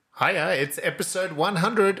Hiya, it's episode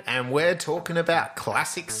 100, and we're talking about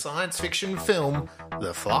classic science fiction film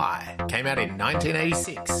The Fly. Came out in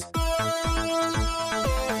 1986.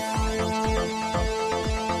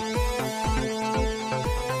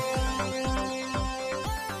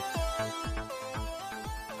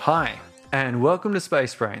 Hi, and welcome to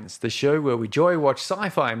Space Brains, the show where we joy watch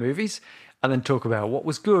sci-fi movies and then talk about what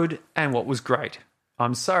was good and what was great.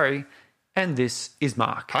 I'm Surrey, and this is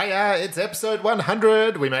Mark. Hiya, it's episode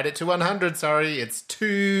 100. We made it to 100, sorry. It's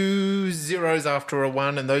 2 zeros after a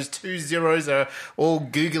 1, and those 2 zeros are all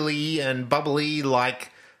googly and bubbly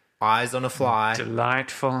like eyes on a fly.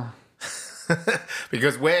 Delightful.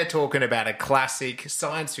 Because we're talking about a classic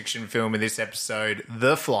science fiction film in this episode,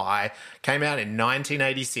 The Fly. Came out in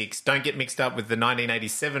 1986. Don't get mixed up with the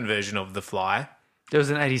 1987 version of The Fly. There was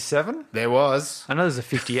an 87? There was. I know there's a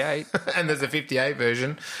 58. And there's a 58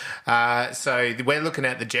 version. So we're looking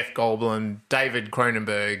at the Jeff Goldblum, David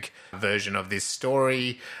Cronenberg version of this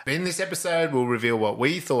story. In this episode, we'll reveal what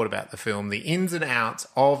we thought about the film, the ins and outs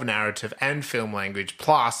of narrative and film language,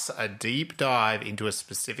 plus a deep dive into a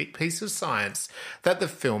specific piece of science that the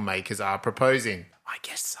filmmakers are proposing. I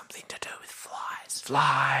guess something to do with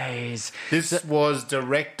flies. This was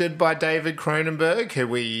directed by David Cronenberg, who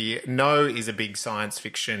we know is a big science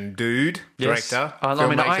fiction dude, director,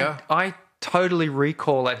 filmmaker. I totally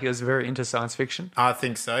recall that he was very into science fiction. I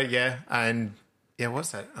think so, yeah. And, yeah,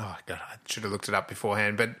 what's that? Oh, God, I should have looked it up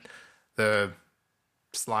beforehand. But the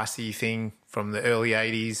slicey thing from the early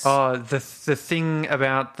 80s. Oh, the thing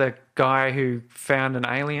about the guy who found an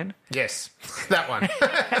alien? Yes, that one.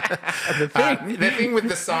 The thing with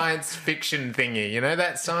the science fiction thingy, you know,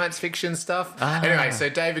 that science fiction stuff. Anyway, so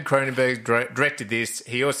David Cronenberg directed this.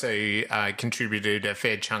 He also contributed a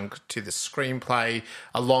fair chunk to the screenplay,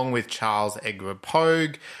 along with Charles Edward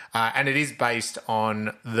Pogue, and it is based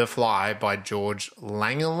on The Fly by George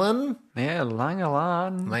Langelaan. Yeah,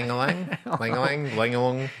 Langelaan.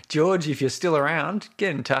 Langelang. George, if you're still around,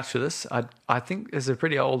 get in touch with us. I think it's a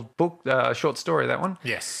pretty old book, short story, that one.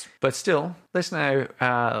 Yes. But still, let's know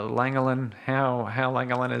Langelaan, how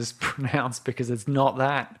Langelaan is pronounced, because it's not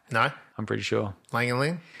that. No? I'm pretty sure.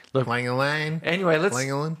 Langelaan? Look, Langelaan? Anyway, let's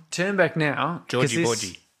Langelaan? turn back now. Georgie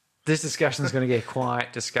Borgie. This discussion is going to get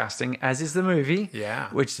quite disgusting, as is the movie. Yeah.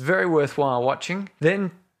 Which is very worthwhile watching.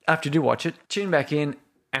 Then, after you do watch it, tune back in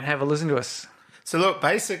and have a listen to us. So look,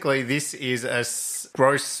 basically this is a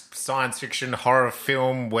gross science fiction horror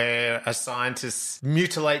film where a scientist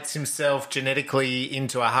mutilates himself genetically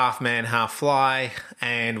into a half-man, half-fly,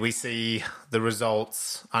 and we see the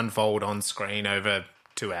results unfold on screen over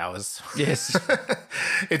 2 hours. Yes.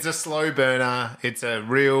 It's a slow burner. It's a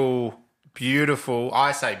real beautiful,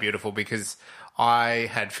 I say beautiful because I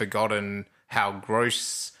had forgotten how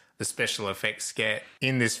gross the special effects get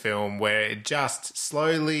in this film, where it just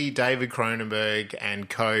slowly, David Cronenberg and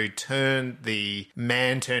co turn the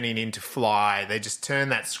man turning into fly. They just turn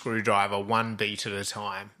that screwdriver one beat at a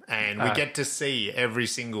time. And we get to see every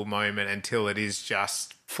single moment until it is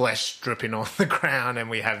just flesh dripping on the ground and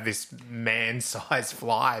we have this man-sized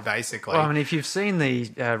fly, basically. Well, I mean, if you've seen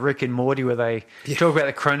the Rick and Morty where they talk about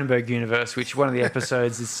the Cronenberg universe, which one of the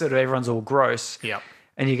episodes is sort of everyone's all gross. Yep.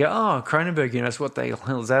 And you go, oh, Cronenberg universe, what the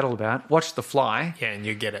hell is that all about? Watch The Fly. Yeah, and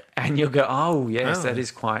you get it. And you'll go, oh, yes, that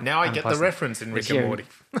is quite Now I get the unpleasant. reference in Rick and Morty.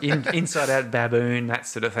 Inside Out Baboon, that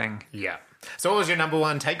sort of thing. Yeah. So what was your number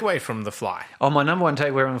one takeaway from The Fly? Oh, my number one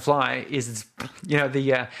takeaway on The Fly is, you know,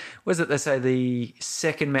 what is it they say, the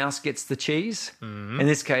second mouse gets the cheese? Mm-hmm. In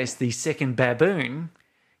this case, the second baboon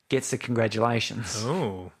gets the congratulations.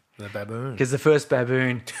 Oh, the baboon. Because the first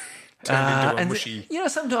baboon... turned into a mushy... You know,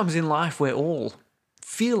 sometimes in life we're all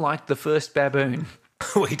feel like the first baboon.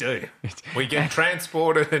 We do. We get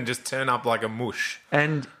transported and just turn up like a mush.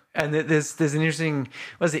 And there's an interesting,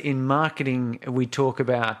 in marketing we talk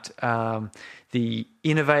about the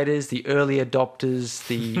innovators, the early adopters,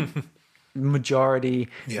 the majority,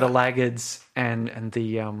 the laggards, and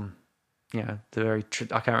the the very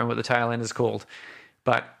I can't remember what the tail end is called,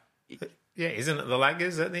 but. Yeah, isn't it the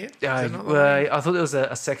laggards at the end? I thought there was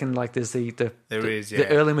a second, like there's the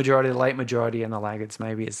early majority, the late majority, and the laggards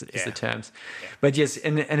maybe is the terms. Yeah. But yes,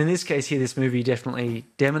 and in this case here, this movie definitely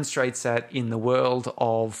demonstrates that in the world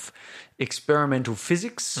of experimental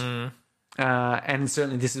physics. And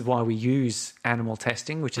certainly this is why we use animal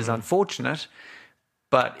testing, which is unfortunate.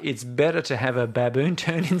 But it's better to have a baboon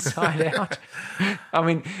turn inside out. I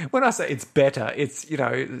mean, when I say it's better, it's, you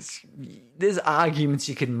know, there's arguments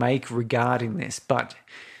you can make regarding this, but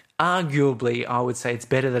arguably I would say it's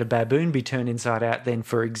better that a baboon be turned inside out than,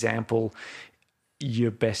 for example,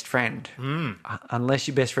 your best friend. Unless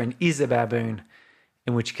your best friend is a baboon,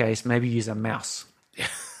 in which case maybe use a mouse.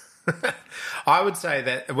 I would say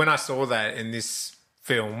that when I saw that in this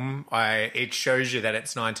film, it shows you that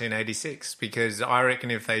it's 1986, because I reckon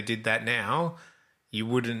if they did that now, you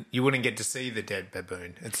wouldn't get to see the dead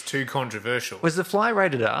baboon. It's too controversial. Was The Fly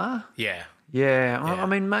rated R? Yeah. Yeah. I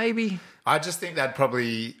mean, maybe. I just think I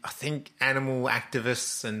think animal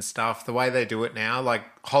activists and stuff, the way they do it now, like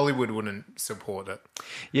Hollywood wouldn't support it.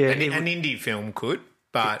 Yeah. An indie film could,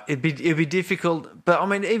 but it'd be difficult. But I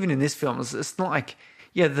mean, even in this film, it's not like,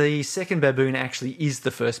 the second baboon actually is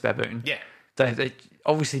the first baboon. Yeah. They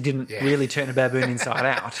obviously didn't really turn a baboon inside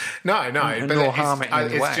out. No, and but nor harm it in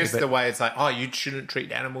any way. It's just the way it's like, you shouldn't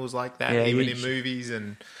treat animals like that, even in movies.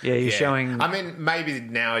 And you're showing. I mean, maybe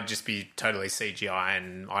now it'd just be totally CGI,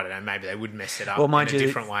 and I don't know, maybe they would mess it up in a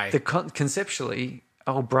different way. Conceptually,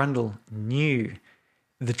 old Brundle knew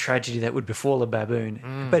the tragedy that would befall a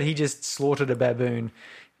baboon, but he just slaughtered a baboon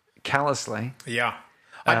callously. Yeah,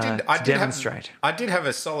 I did demonstrate. I did have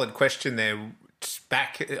a solid question there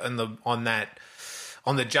back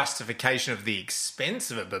on the justification of the expense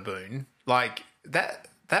of a baboon. Like that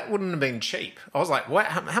wouldn't have been cheap. I was like, what?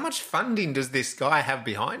 How much funding does this guy have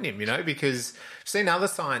behind him? Because I've seen other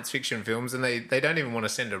science fiction films and they don't even want to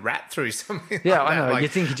send a rat through something. Yeah, like I know. Like, you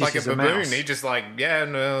think he just like is a baboon? mouse. He just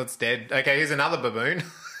it's dead. Okay, here's another baboon.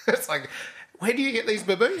 It's like, where do you get these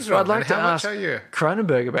baboons from? I'd like to ask much are you?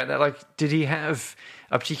 Cronenberg about that. Like, did he have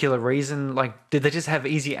a particular reason? Like, did they just have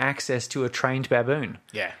easy access to a trained baboon?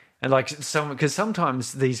 Yeah. And like because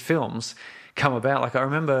sometimes these films come about. Like I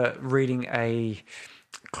remember reading a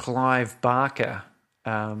Clive Barker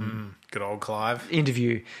good old Clive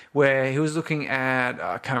interview where he was looking at,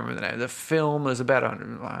 I can't remember the name of the film. It was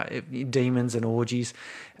about demons and orgies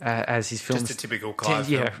as his films. Just a typical Clive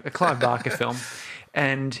film. Yeah, a Clive Barker film.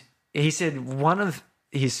 And he said one of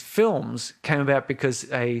his films came about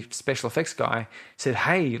because a special effects guy said,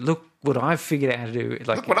 "Hey, look what I've figured out how to do."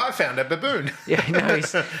 Like, look what I found, a baboon.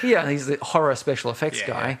 He's the horror special effects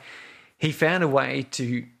guy. He found a way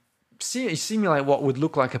to simulate what would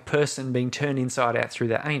look like a person being turned inside out through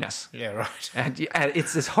their anus. Yeah, right. And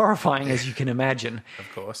it's as horrifying as you can imagine.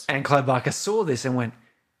 Of course. And Clive Barker saw this and went,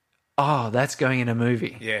 "Oh, that's going in a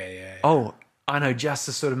movie. Yeah. Oh, I know just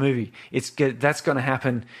the sort of movie. That's going to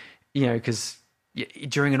happen, because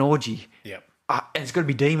during an orgy." Yep. And it's got to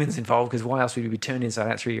be demons involved, because why else would you be turned inside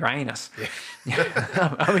out through your anus?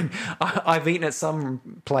 Yeah. I mean, I've eaten at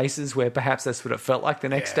some places where perhaps that's what it felt like the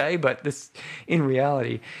next day, but this in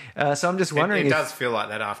reality. So I'm just wondering, it does feel like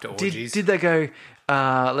that after orgies. Did they go?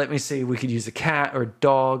 Let me see. We could use a cat or a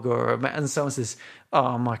dog and someone says,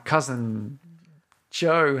 "Oh, my cousin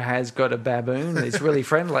Joe has got a baboon. It's really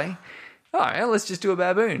friendly. Oh, yeah, let's just do a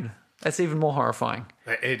baboon." That's even more horrifying.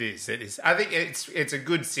 It is. I think it's a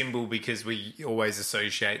good symbol because we always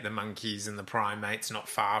associate the monkeys and the primates not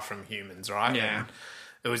far from humans, right? Yeah. And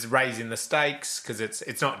it was raising the stakes because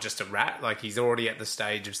it's not just a rat. Like he's already at the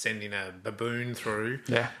stage of sending a baboon through.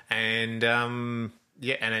 Yeah. And and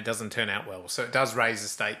it doesn't turn out well. So it does raise the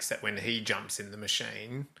stakes that when he jumps in the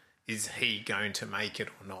machine, is he going to make it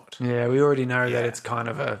or not? Yeah, we already know that it's kind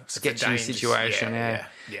of a sketchy situation. Yeah,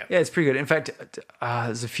 it's pretty good. In fact,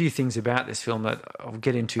 there's a few things about this film that I'll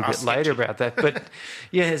get into a bit later about that. But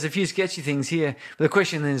there's a few sketchy things here. But the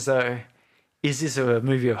question is, though, is this a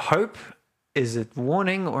movie of hope? Is it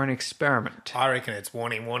warning or an experiment? I reckon it's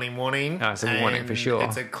warning. Oh, it's a warning for sure.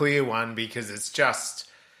 It's a clear one because it's just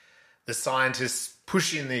the scientists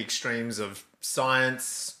pushing the extremes of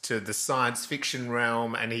science to the science fiction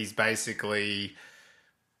realm, and he's basically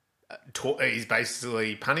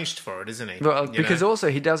punished for it, isn't he? Well, because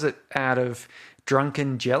also he does it out of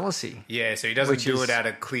drunken jealousy. Yeah, so he doesn't do it out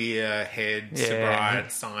of clear head, sobriety,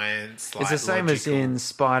 science. It's the same as in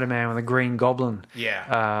Spider-Man with the Green Goblin.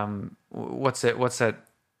 Yeah. What's that?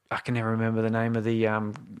 I can never remember the name of the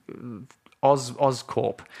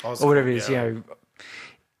Oscorp or whatever it is. Yeah.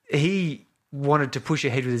 He wanted to push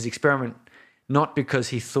ahead with his experiment. Not because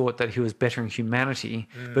he thought that he was bettering humanity,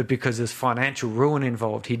 but because there's financial ruin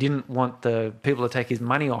involved. He didn't want the people to take his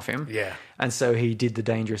money off him. Yeah. And so he did the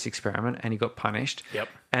dangerous experiment and he got punished. Yep.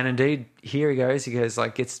 And indeed, here he goes,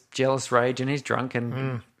 gets jealous rage and he's drunk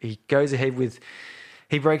and he goes ahead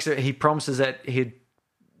he promises that he'd,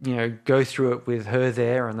 go through it with her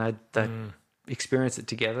there and they'd experience it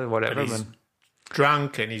together, whatever. But he's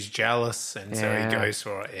drunk and he's jealous and so he goes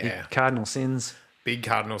for it, yeah. Cardinal sins. Big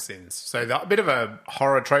cardinal sins. So a bit of a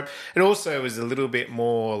horror trope. It also was a little bit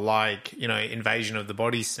more like, Invasion of the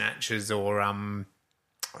Body Snatchers or I'm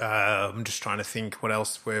just trying to think what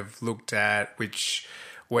else we've looked at,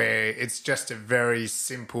 where it's just a very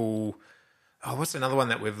simple what's another one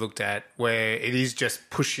that we've looked at where it is just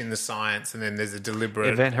pushing the science and then there's a deliberate...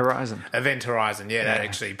 Event Horizon. Yeah, that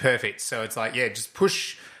actually, perfect. So it's like, just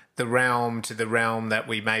push the realm to the realm that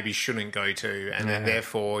we maybe shouldn't go to, and then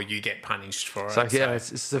therefore you get punished for it.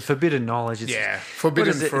 It's the forbidden knowledge. It's,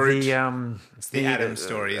 forbidden fruit. It's the Adam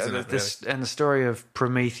story, isn't it? Really? And the story of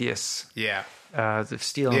Prometheus. Yeah. The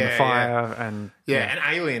steel and the fire, and and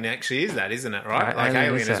Alien actually is that, isn't it? Right, like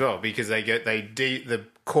Alien as well, because the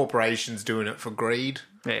corporations doing it for greed,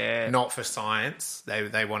 not for science.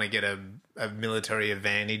 They want to get a military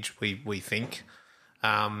advantage. We think.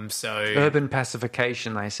 So urban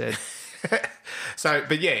pacification, they said. So,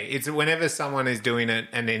 but it's whenever someone is doing it,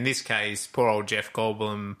 and in this case, poor old Jeff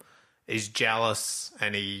Goldblum is jealous,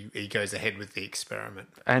 and he goes ahead with the experiment.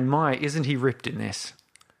 And isn't he ripped in this?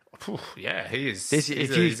 Yeah, he is.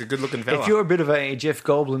 He's a good-looking fella. If you're a bit of a Jeff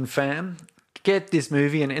Goldblum fan, get this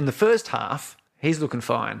movie, and in the first half, he's looking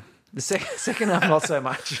fine. The second half, not so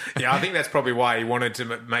much. I think that's probably why he wanted to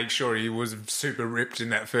make sure he was super ripped in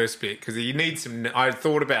that first bit, because he needs some... I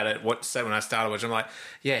thought about it when I started watching. I'm like,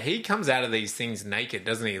 he comes out of these things naked,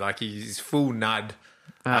 doesn't he? Like, he's full nud.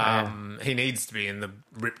 He needs to be in the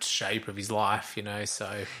ripped shape of his life,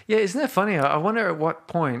 so... Yeah, isn't that funny? I wonder at what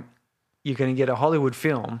point you're going to get a Hollywood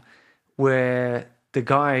film where the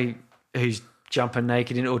guy who's jumping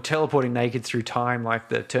naked or teleporting naked through time like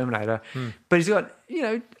the Terminator, but he's got,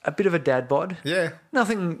 a bit of a dad bod. Yeah.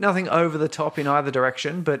 Nothing over the top in either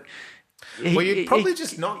direction, but... you're probably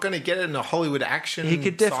just not going to get it in a Hollywood action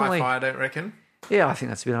sci-fi, I don't reckon. Yeah, I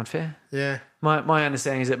think that's a bit unfair. Yeah. My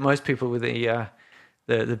understanding is that most people with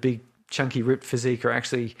the big chunky ripped physique are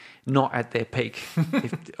actually not at their peak.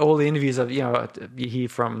 All the interviews you hear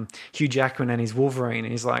from Hugh Jackman and his Wolverine,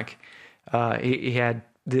 and he's like, he had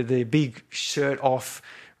the big shirt off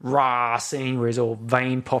raw scene where he's all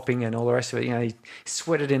vein popping and all the rest of it. He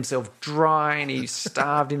sweated himself dry and he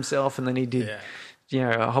starved himself, and then he did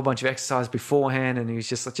a whole bunch of exercise beforehand, and he was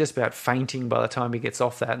just about fainting by the time he gets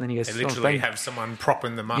off that. And then he goes, they literally have someone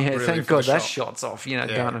propping them up. Yeah, really, thank God that shot's off.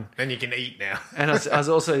 Done. Then you can eat now. And I was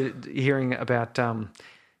also hearing about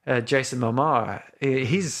Jason Momoa.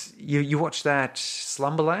 You watched that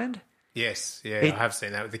Slumberland? Yes, I have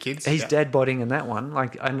seen that with the kids. He's dad bodding in that one,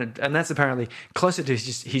 and that's apparently closer to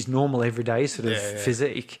his normal everyday sort of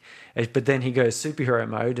physique. But then he goes superhero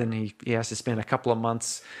mode, and he has to spend a couple of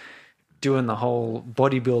months doing the whole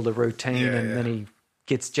bodybuilder routine, and then he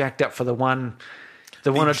gets jacked up for the one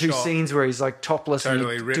or two scenes where he's like topless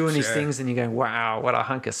totally and doing his things, and you go, wow, what a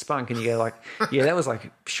hunk of spunk, and you go like, that was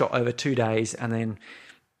like shot over 2 days, and then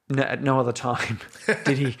at no other time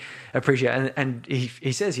did he appreciate it. And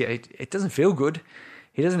he says, it doesn't feel good.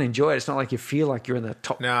 He doesn't enjoy it. It's not like you feel like you're in the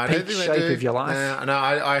top peak shape of your life. No,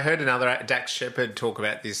 I heard another Dax Shepard talk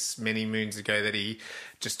about this many moons ago, that he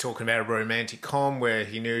just talking about a romantic com where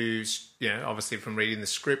he knew, obviously from reading the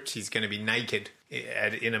script, he's going to be naked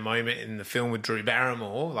in a moment in the film with Drew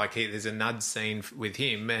Barrymore. Like there's a nud scene with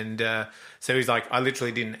him, and so he's like, I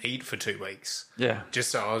literally didn't eat for 2 weeks. Yeah,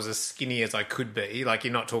 just so I was as skinny as I could be. Like,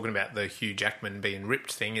 you're not talking about the Hugh Jackman being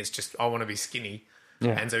ripped thing. It's just I want to be skinny.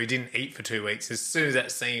 Yeah. And so he didn't eat for 2 weeks. As soon as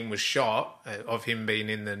that scene was shot of him being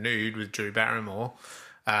in the nude with Drew Barrymore,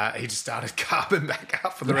 he just started carving back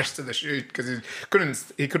up for the rest of the shoot, because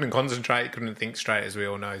he couldn't concentrate, couldn't think straight, as we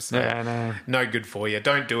all know. So no good for you.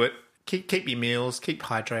 Don't do it. Keep your meals. Keep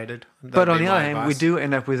hydrated. But on the other hand, we do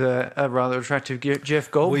end up with a rather attractive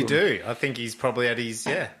Jeff Goldblum. We do. I think he's probably at his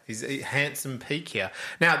handsome peak here.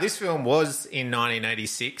 Now, this film was in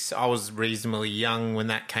 1986. I was reasonably young when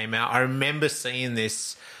that came out. I remember seeing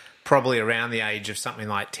this probably around the age of something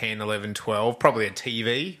like 10, 11, 12, probably a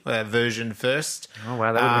TV version first. Oh,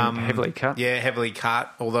 wow, that would have been heavily cut. Yeah, heavily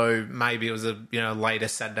cut, although maybe it was a later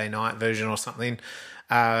Saturday night version or something.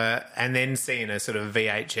 And then seeing a sort of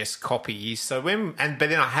VHS copy. But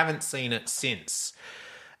then I haven't seen it since.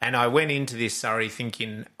 And I went into this,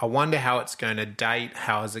 thinking, I wonder how it's going to date.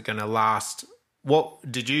 How is it going to last?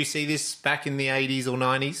 What did you see this back in the 80s or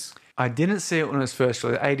 90s? I didn't see it when it was first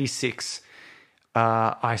released, 86.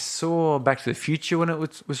 I saw Back to the Future when it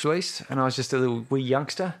was released, and I was just a little wee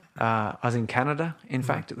youngster. I was in Canada, in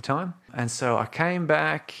fact, at the time. And so I came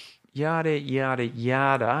back, yada, yada,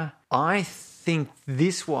 yada. I think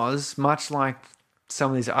this was, much like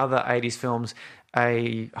some of these other 80s films,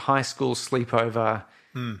 a high school sleepover,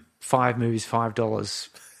 5 movies, $5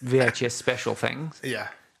 VHS special thing. Yeah.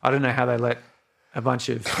 I don't know how they let a bunch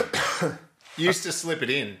of... Used to slip it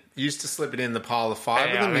in the pile of 5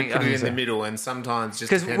 of them, and put it in the middle, and sometimes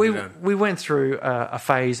just... Because we went through a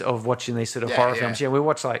phase of watching these sort of horror films. Yeah, we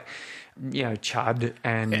watched Chud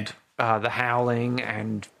and The Howling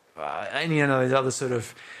and and those other sort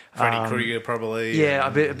of Freddy Krueger, probably. Yeah,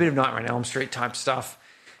 a bit of Nightmare on Elm Street type stuff,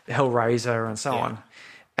 Hellraiser, and so on.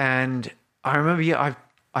 And I remember,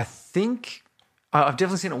 I think I've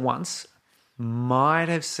definitely seen it once. Might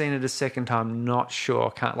have seen it a second time. Not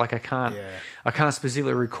sure. I can't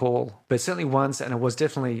specifically recall, but certainly once, and it was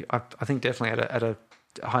definitely. I think definitely at a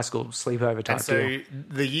high school sleepover type. And so deal.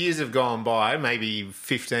 The years have gone by, maybe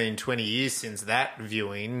 15, 20 years since that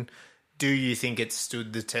viewing. Do you think it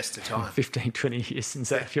stood the test of time? 15, 20 years since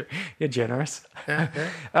that. You're generous.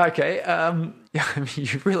 Okay. I mean,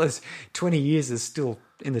 you realise 20 years is still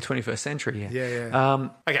in the 21st century. Yeah.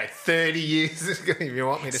 Okay, 30 years if you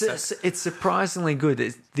want me to say. It's surprisingly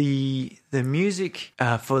good. The music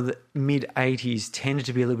for the mid-'80s tended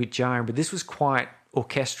to be a little bit jarring, but this was quite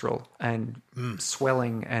orchestral and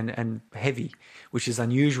swelling and heavy, which is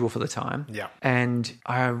unusual for the time. Yeah. And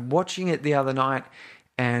I'm watching it the other night,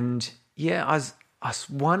 and I was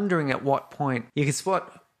wondering at what point you could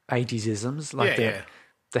spot 80s-isms, like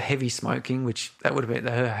the heavy smoking, which that would have been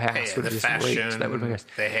her house would have just fashion, leaked. That would have been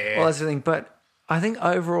the hair. Well, that's the thing. But I think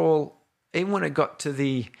overall, even when it got to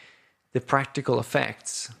the practical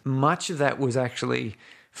effects, much of that was actually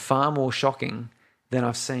far more shocking than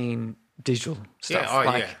I've seen digital stuff.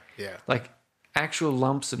 Like actual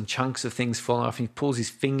lumps and chunks of things falling off. He pulls his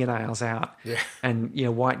fingernails out, and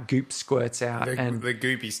white goop squirts out, and the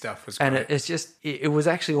goopy stuff was great. And it's just it was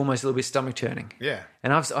actually almost a little bit stomach turning. Yeah,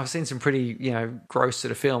 and I've seen some pretty gross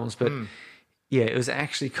sort of films, but it was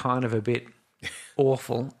actually kind of a bit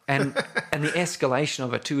awful, and the escalation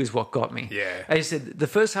of it too is what got me. Yeah, as I said, the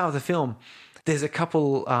first half of the film, there's a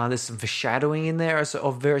couple, there's some foreshadowing in there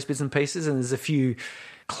of various bits and pieces, and there's a few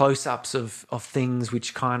close-ups of things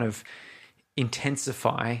which kind of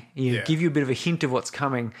intensify, give you a bit of a hint of what's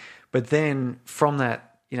coming, but then from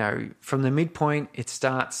that, from the midpoint, he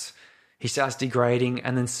starts degrading,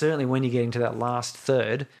 and then certainly when you get into that last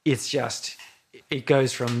third, it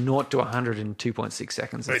goes from 0 to 100 in 2.6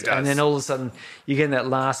 seconds. And then all of a sudden you get in that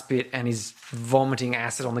last bit and he's vomiting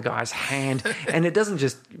acid on the guy's hand. And it doesn't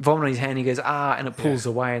just vomit on his hand, he goes, and it pulls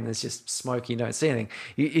away and there's just smoke, you don't see anything.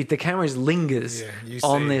 The camera lingers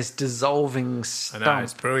on this dissolving stump. I know,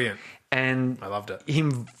 it's brilliant. And I loved it.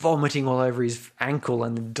 Him vomiting all over his ankle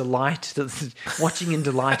and watching in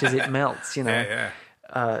delight as it melts,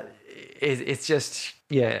 it's just,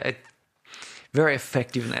 very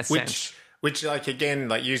effective in that sense. Which, like, again,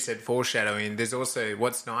 like you said, foreshadowing, there's also,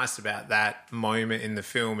 what's nice about that moment in the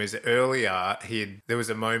film is earlier, there was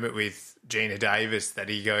a moment with Gina Davis that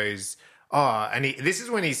he goes, and this is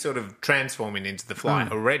when he's sort of transforming into the Fly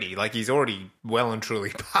already. Like, he's already well and truly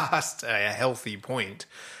past a healthy point.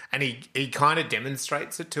 And he kind of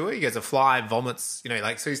demonstrates it to her. He goes, a fly vomits,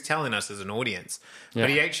 so he's telling us as an audience. Yeah. But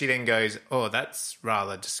he actually then goes, that's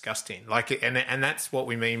rather disgusting. Like, and that's what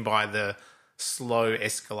we mean by the slow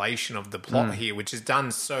escalation of the plot here, which is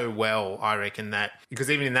done so well, I reckon, that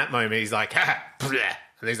because even in that moment he's like, and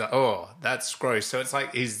he's like, that's gross. So it's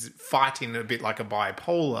like he's fighting a bit like a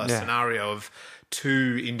bipolar scenario of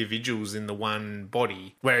two individuals in the one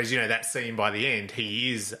body, whereas that scene by the end,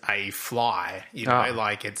 he is a fly,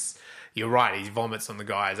 like you're right, he vomits on the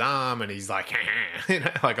guy's arm and he's like,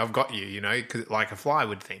 like, I've got you, like a fly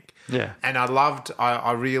would think. And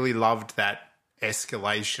I really loved that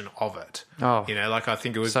escalation of it. I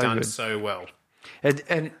think it was done good. So well.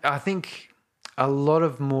 And I think a lot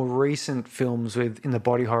of more recent films in the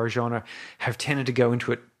body horror genre have tended to go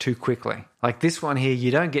into it too quickly. Like this one here, you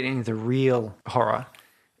don't get any of the real horror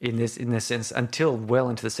in this sense until well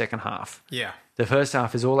into the second half. Yeah. The first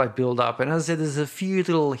half is all that build up. And as I said, there's a few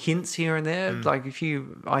little hints here and there, like a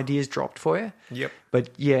few ideas dropped for you. Yep. But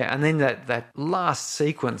and then that last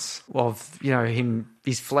sequence of,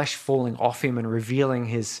 his flesh falling off him and revealing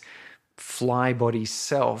his fly body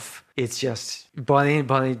self, it's just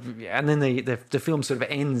and then the film sort of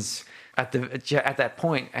ends at that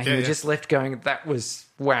point, and you're just left going, that was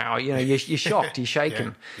wow. You're shocked, you're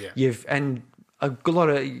shaken. A lot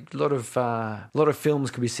of films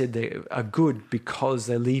could be said they are good because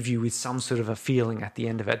they leave you with some sort of a feeling at the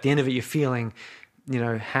end of it. At the end of it, you're feeling,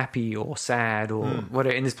 happy or sad or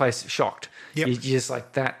whatever. In this place, shocked. Yep. You're just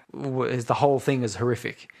like, that is, the whole thing is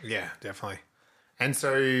horrific. Yeah, definitely. And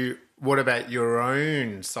so, what about your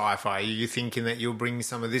own sci-fi? Are you thinking that you'll bring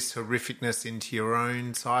some of this horrificness into your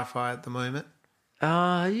own sci-fi at the moment?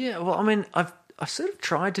 Yeah. Well, I mean, I've sort of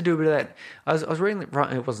tried to do a bit of that. I was reading, it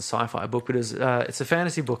wasn't a sci-fi book, but it's a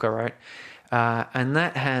fantasy book I wrote, and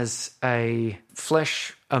that has a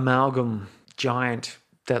flesh amalgam giant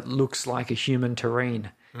that looks like a human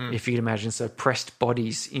terrine. if you can imagine. So pressed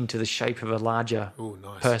bodies into the shape of a larger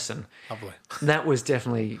nice. person. Lovely. That was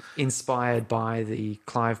definitely inspired by the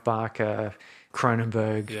Clive Barker,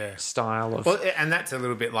 Cronenberg style of... Well, and that's a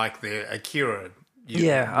little bit like the Akira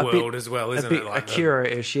world as well, isn't it? Like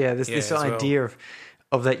Akira-ish, There's this idea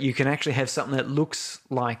of that you can actually have something that looks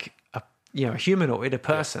like a humanoid, a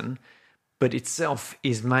person, but itself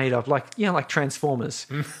is made up like Transformers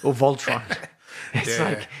or Voltron. It's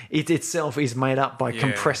like it itself is made up by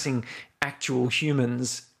compressing actual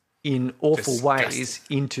humans in awful ways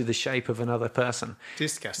into the shape of another person.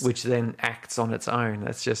 Disgusting. Which then acts on its own.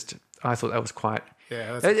 That's just, I thought that was quite...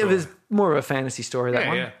 Yeah, it was more of a fantasy story, that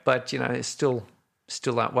one. But, it's still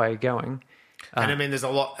that way going. And I mean, there's a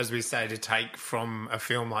lot, as we say, to take from a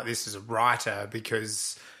film like this as a writer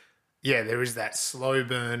because, there is that slow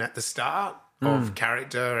burn at the start of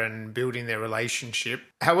character and building their relationship.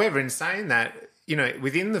 However, in saying that,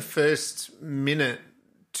 within the first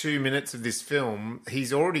 2 minutes of this film,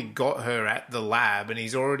 he's already got her at the lab and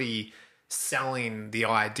he's already selling the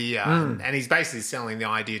idea. And he's basically selling the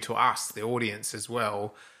idea to us, the audience, as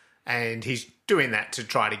well. And he's doing that to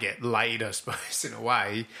try to get laid, I suppose, in a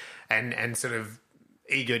way. And sort of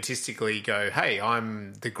egotistically go, hey,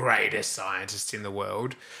 I'm the greatest scientist in the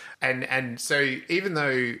world. And so even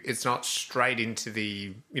though it's not straight into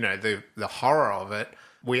the, the horror of it,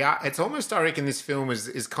 it's almost, I reckon this film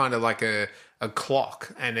is kind of like a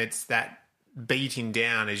clock, and it's that beating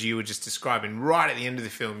down, as you were just describing, right at the end of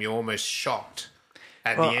the film, you're almost shocked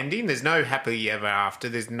at the ending. There's no happily ever after.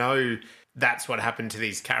 There's no... That's what happened to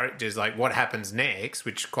these characters. Like what happens next,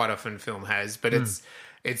 which quite often film has, but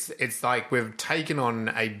it's like we've taken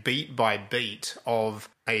on a beat by beat of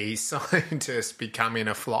a scientist becoming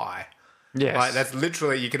a fly. Yes. Like that's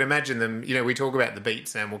literally, you can imagine them, we talk about the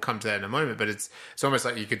beats and we'll come to that in a moment, but it's almost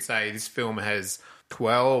like you could say this film has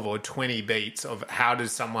 12 or 20 beats of how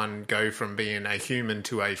does someone go from being a human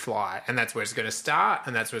to a fly, and that's where it's going to start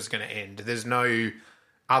and that's where it's going to end. There's no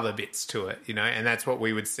other bits to it, and that's what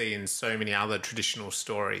we would see in so many other traditional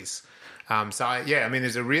stories.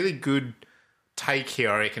 There's a really good take here,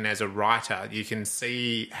 I reckon, as a writer. You can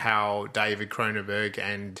see how David Cronenberg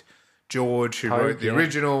and George, who wrote the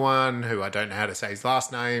original one, who I don't know how to say his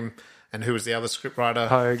last name, and who was the other scriptwriter?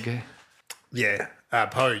 Pogue. Yeah,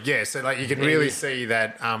 Pogue, yeah. So you can really see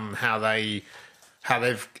that how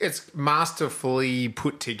it's masterfully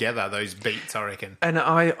put together, those beats, I reckon. And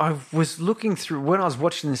I was looking through, when I was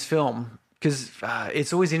watching this film, because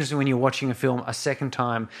it's always interesting when you're watching a film a second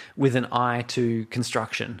time with an eye to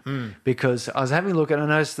construction. Because I was having a look and I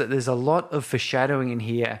noticed that there's a lot of foreshadowing in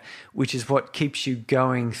here, which is what keeps you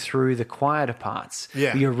going through the quieter parts.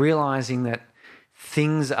 Yeah. You're realizing that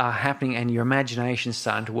things are happening and your imagination's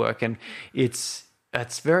starting to work. And it's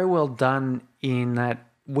very well done in that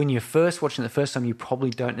when you're first watching it the first time, you probably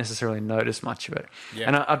don't necessarily notice much of it. Yeah.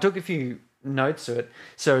 And I took a few notes of it.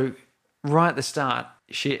 So right at the start,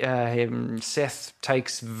 Seth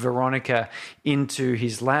takes Veronica into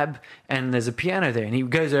his lab and there's a piano there and he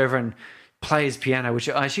goes over and plays piano, which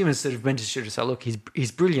I assume is sort of meant to say, look,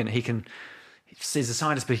 he's brilliant. He's a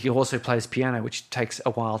scientist, but he also plays piano, which takes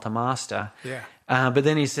a while to master. Yeah. But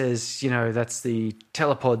then he says, that's the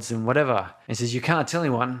telepods and whatever. And he says, you can't tell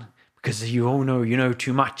anyone because you all know,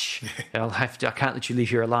 too much. I can't let you leave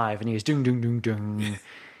here alive. And he goes, dung, dung, dung, dung.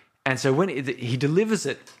 And so when he delivers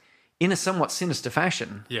it in a somewhat sinister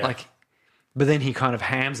fashion, but then he kind of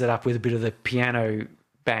hams it up with a bit of the piano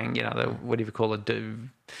bang, whatever you call it,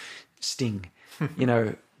 sting,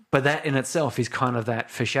 But that in itself is kind of that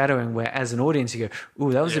foreshadowing where as an audience you go,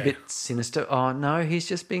 ooh, that was a bit sinister. Oh, no, he's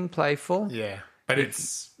just being playful. Yeah, but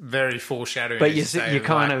it's very foreshadowing. But you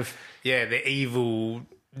kind of... Yeah, the evil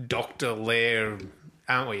Dr. Lair,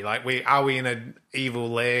 aren't we? Are we in an evil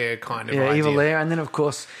lair kind of idea? Evil lair. And then, of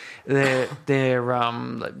course, they're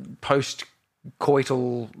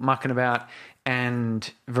post-coital mucking about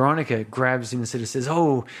and Veronica grabs him and sort of says,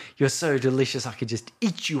 oh, you're so delicious, I could just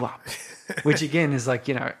eat you up. Which, again, is like,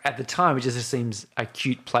 at the time, it just seems a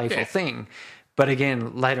cute, playful thing. But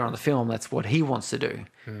again, later on in the film, that's what he wants to do,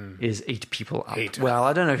 is eat people up. Well,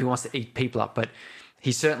 I don't know if he wants to eat people up, but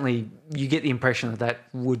he certainly, you get the impression that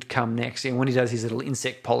would come next. And when he does his little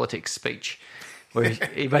insect politics speech, where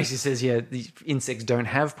he basically says, the insects don't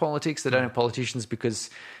have politics, they don't have politicians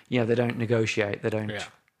because, they don't negotiate, they don't... Yeah,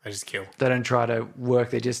 they just kill. They don't try to work,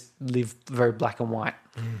 they just live very black and white.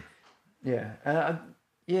 Yeah.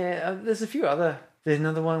 There's a few other... There's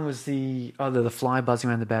another one was the fly buzzing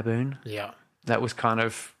around the baboon. Yeah. That was kind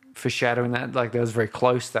of foreshadowing that. Like, that was very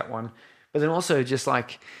close, that one. But then also just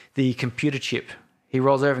like the computer chip. He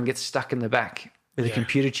rolls over and gets stuck in the back with a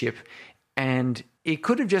computer chip. And it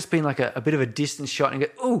could have just been like a bit of a distance shot and go,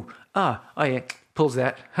 oh yeah, pulls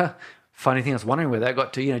that. Huh. Funny thing, I was wondering where that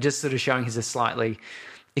got to, just sort of showing he's a slightly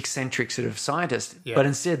eccentric sort of scientist. Yeah. But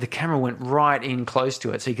instead the camera went right in close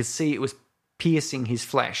to it, so you could see it was piercing his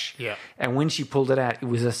flesh. Yeah. And when she pulled it out, it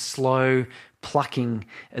was a slow plucking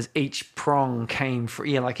as each prong came for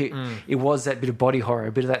it was that bit of body horror,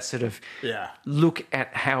 a bit of that sort of look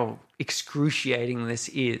at how excruciating this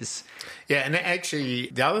is. Yeah, and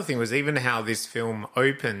actually the other thing was even how this film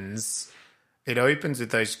opens. It opens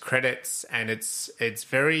with those credits, and it's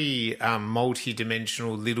very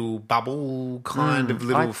multi-dimensional little bubble kind of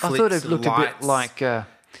little flicks. I thought it looked lights. A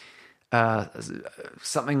bit like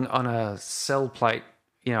something on a cell plate,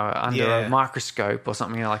 under a microscope or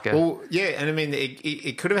something like a... Well, yeah, and I mean,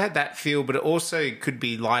 it could have had that feel, but it also could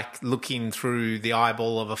be like looking through the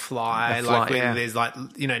eyeball of a fly where there's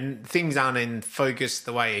things aren't in focus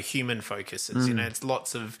the way a human focuses, it's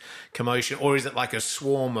lots of commotion. Or is it like a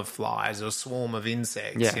swarm of flies or a swarm of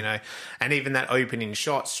insects, And even that opening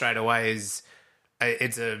shot straight away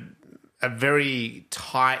it's a very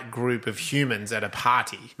tight group of humans at a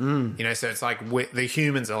party, so it's like the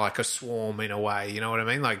humans are like a swarm in a way, you know what I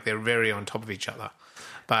mean? Like they're very on top of each other.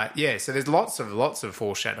 But yeah, so there's lots of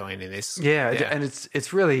foreshadowing in this. Yeah. And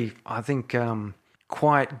it's really, I think,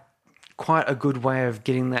 quite a good way of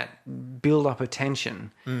getting that build up of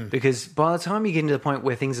tension, because by the time you get into the point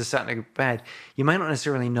where things are starting to go bad, you may not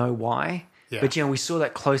necessarily know why, but we saw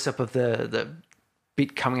that close up of the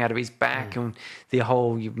bit coming out of his back and the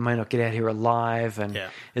whole you may not get out here alive, and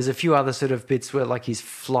there's a few other sort of bits where like his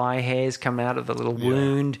fly hairs come out of the little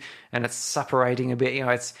wound and it's suppurating a bit,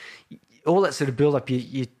 it's all that sort of build up.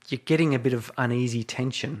 You're getting a bit of uneasy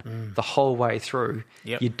tension the whole way through.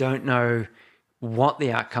 You don't know what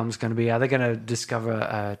the outcome's going to be. Are they going to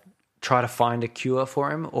discover try to find a cure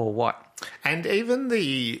for him or what? And even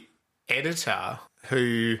the editor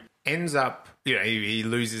who ends up, he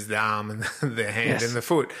loses the arm and the hand and the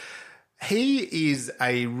foot. He is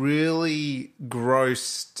a really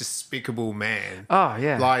gross, despicable man. Oh,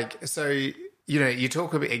 yeah. Like, so, you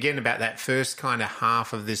talk a bit again about that first kind of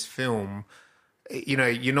half of this film.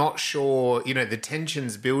 You're not sure, the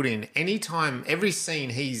tension's building. Every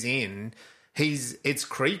scene he's in, it's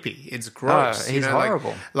creepy. It's gross. He's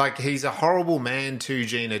horrible. Like he's a horrible man to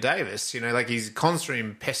Geena Davis. Like he's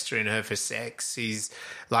constantly pestering her for sex. He's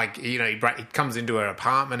like, he comes into her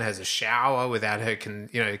apartment, has a shower without her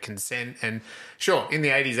consent. And sure, in the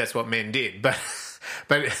 80s, that's what men did.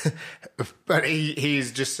 But he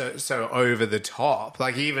is just so over the top.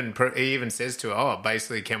 Like he even says to her,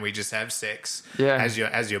 basically, can we just have sex as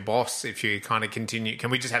your boss? If you kind of continue,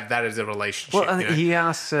 can we just have that as a relationship? Well, he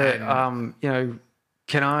asks her,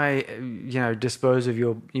 can I, dispose of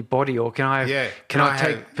your body, or can I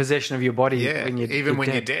take possession of your body when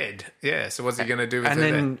you're dead? Yeah. So what's he going to do with it?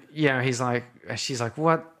 And then she's like,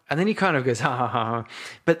 what? And then he kind of goes, ha ha ha.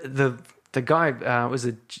 But the guy was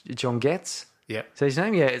it John Getz? Yeah. So his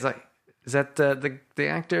name, it's like, is that the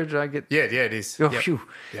actor? Did I get? Yeah, it is. Oh, phew.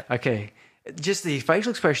 Yeah. Okay. Just the facial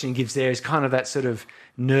expression he gives there is kind of that sort of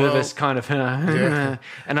nervous kind of, and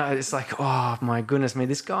it's like, oh my goodness me,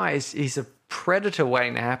 this guy he's a predator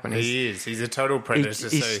waiting to happen. He's a total predator.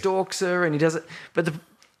 He stalks her and he does it, but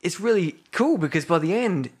it's really cool because by the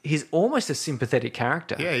end he's almost a sympathetic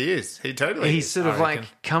character. Yeah, he is. He totally. He's sort of like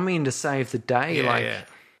coming to save the day.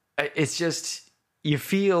 It's just you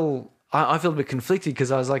feel. I feel a bit conflicted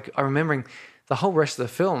because I remembering the whole rest of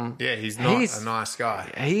the film. Yeah, he's not a nice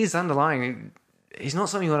guy. He's underlying. He's not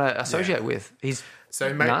something you want to associate with. He's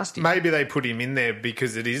nasty. Maybe they put him in there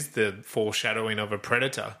because it is the foreshadowing of a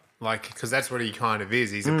predator. Like, because that's what he kind of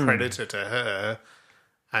is. He's a predator to her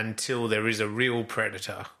until there is a real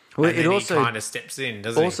predator. Well, and then he kind of steps in,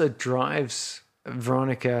 doesn't he? Also drives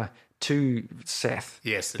Veronica to Seth.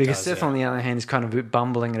 Yes, because Seth, on the other hand, is kind of a bit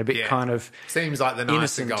bumbling and a bit kind of seems like the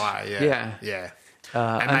nicer guy. Yeah.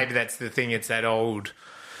 And maybe that's the thing. It's that old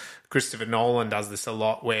Christopher Nolan does this a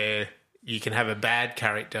lot, where you can have a bad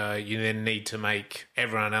character, you then need to make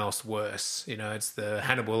everyone else worse. It's the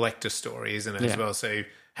Hannibal Lecter story, isn't it? As well. So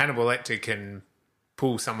Hannibal Lecter can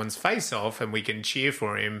pull someone's face off, and we can cheer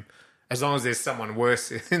for him. As long as there's someone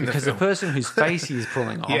worse in the film. Because the person whose face he is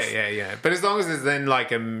pulling off. Yeah. But as long as there's then like,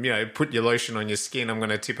 put your lotion on your skin, I'm going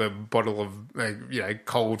to tip a bottle of,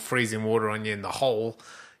 cold freezing water on you in the hole.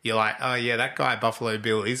 You're like, oh yeah, that guy Buffalo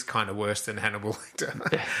Bill is kind of worse than Hannibal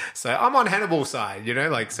Lecter. Yeah. So I'm on Hannibal's side,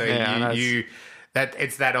 it's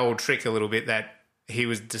that old trick a little bit that he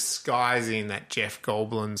was disguising that Jeff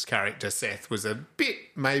Goldblum's character Seth was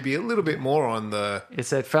maybe a little bit more on the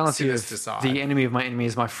it's that fallacy of side. The enemy of my enemy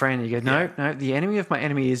is my friend. You go, no, the enemy of my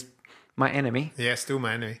enemy is my enemy. Yeah, still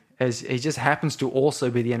my enemy. as he just happens to also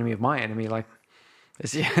be the enemy of my enemy. Like,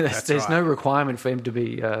 there's no requirement for him to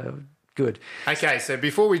be good. Okay, so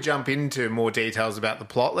before we jump into more details about the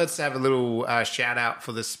plot, let's have a little shout out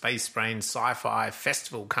for the Space Brain Sci-Fi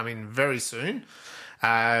Festival coming very soon.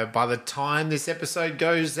 By the time this episode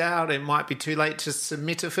goes out, it might be too late to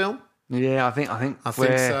submit a film. Yeah, I think so. I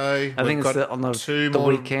think it's on the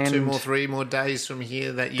weekend. 3 more days from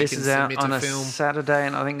here that you can submit a film. This is out on a Saturday,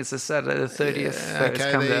 and I think it's a Saturday the 30th. Yeah,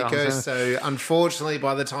 okay, there you go. So unfortunately,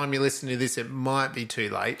 by the time you listen to this, it might be too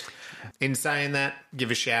late. In saying that,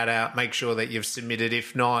 give a shout out. Make sure that you've submitted.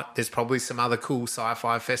 If not, there's probably some other cool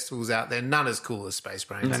sci-fi festivals out there. None as cool as Space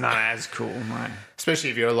Brains. Not as cool, right? Especially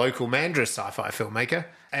if you're a local Mandurah sci-fi filmmaker.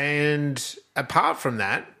 And apart from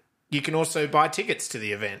that, you can also buy tickets to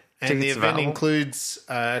the event. And the event includes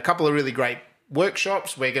a couple of really great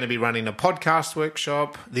workshops. We're going to be running a podcast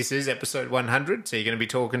workshop. This is episode 100, so you're going to be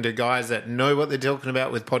talking to guys that know what they're talking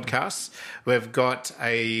about with podcasts. We've got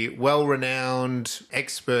a well-renowned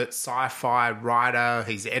expert sci-fi writer.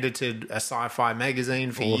 He's edited a sci-fi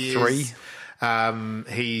magazine for years. 3.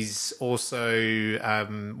 He's also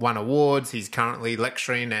won awards. He's currently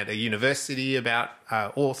lecturing at a university about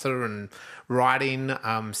author and writing.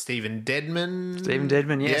 Stephen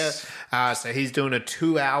Dedman, yes. Yeah. So he's doing a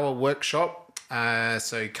 2-hour workshop.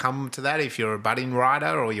 So come to that if you're a budding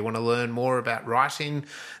writer or you want to learn more about writing.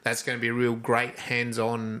 That's going to be a real great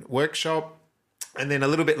hands-on workshop. And then a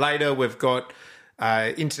little bit later, we've got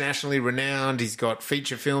internationally renowned. He's got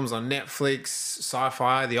feature films on Netflix,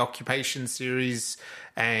 Sci-Fi, the Occupation series,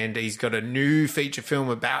 and he's got a new feature film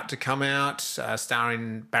about to come out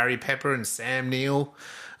starring Barry Pepper and Sam Neill.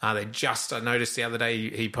 I noticed the other day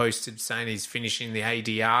he posted saying he's finishing the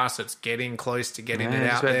ADR, so it's getting close to getting it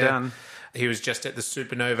out there. Done. He was just at the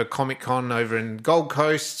Supernova Comic Con over in Gold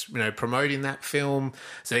Coast, promoting that film.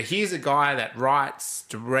 So here's a guy that writes,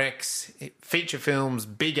 directs feature films,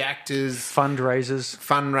 big actors, fundraisers,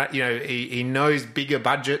 he knows bigger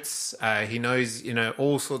budgets. He knows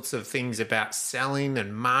all sorts of things about selling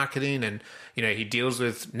and marketing, and he deals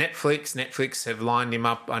with Netflix. Netflix have lined him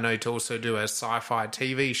up, I know, to also do a sci-fi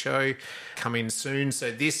TV show coming soon. So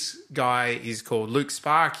this guy is called Luke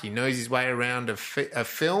Spark. He knows his way around a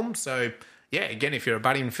film. So, yeah, again, if you're a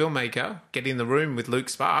budding filmmaker, get in the room with Luke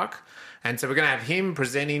Spark. And so we're going to have him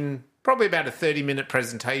presenting probably about a 30-minute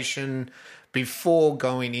presentation before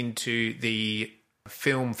going into the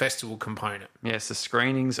film festival component. Yes, the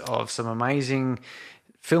screenings of some amazing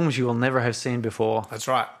films you will never have seen before. That's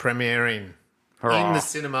right, premiering. Hurrah. In the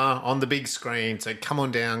cinema, on the big screen. So come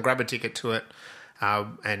on down, grab a ticket to it,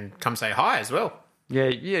 and come say hi as well. Yeah,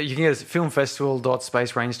 you can go to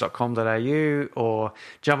filmfestival.spacebrains.com.au or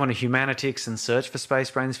jump onto Humanitix and search for Space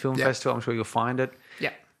Brains Film Festival. I'm sure you'll find it.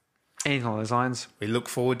 Yeah. Anything along those lines. We look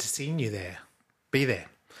forward to seeing you there. Be there.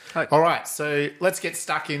 Okay. All right, so let's get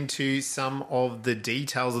stuck into some of the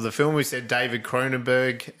details of the film. We said David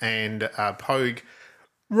Cronenberg and Pogue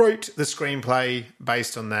wrote the screenplay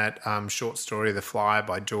based on that short story, The Fly,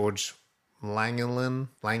 by George Langellin,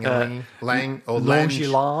 Langellin, maybe.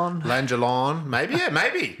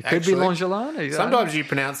 Could be Langellin. Sometimes you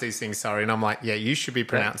pronounce these things, sorry, and I'm like, yeah, you should be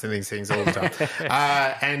pronouncing these things all the time.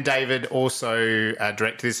 And David also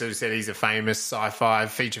directed this. As I said, he's a famous sci-fi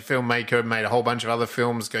feature filmmaker, made a whole bunch of other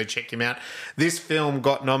films. Go check him out. This film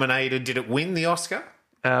got nominated. Did it win the Oscar?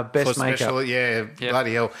 Best makeup. Yeah, yep.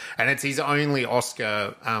 Bloody hell. And it's his only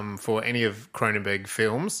Oscar for any of Cronenberg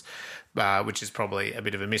films, which is probably a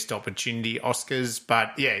bit of a missed opportunity, Oscars.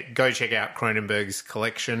 But yeah, go check out Cronenberg's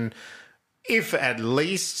collection. If at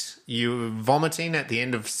least you're vomiting at the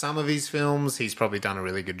end of some of his films, he's probably done a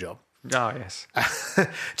really good job. Oh, yes.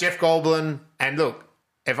 Jeff Goldblum. And look,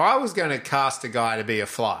 if I was going to cast a guy to be a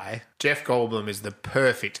fly, Jeff Goldblum is the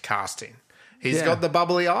perfect casting. He's got the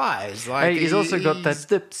bubbly eyes. He's also got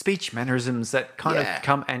the speech mannerisms that kind of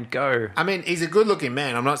come and go. I mean, he's a good-looking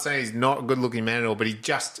man. I'm not saying he's not a good-looking man at all, but he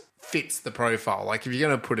just fits the profile. Like, if you're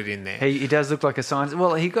going to put it in there. He does look like a scientist.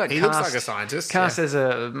 Well, he looks like a scientist. Cast as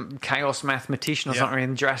a chaos mathematician or something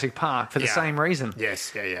in Jurassic Park for the same reason.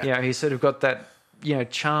 Yes, yeah. Yeah, he's sort of got that,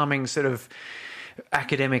 charming sort of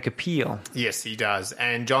academic appeal. Yes, he does.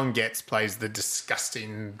 And John Getz plays the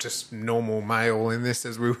disgusting, just normal male in this,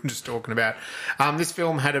 as we were just talking about. This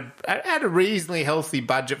film had a reasonably healthy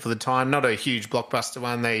budget for the time, not a huge blockbuster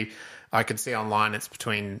one. I could see online it's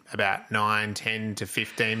between about 9, 10 to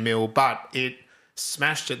 15 mil, but it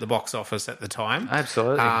smashed at the box office at the time.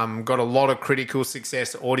 Absolutely. Got a lot of critical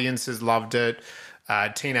success. Audiences loved it.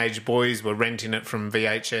 Teenage boys were renting it from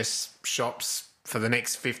VHS shops for the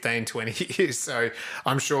next 15, 20 years. So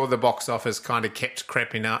I'm sure the box office kind of kept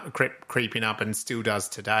creeping up and still does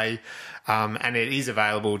today. And it is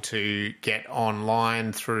available to get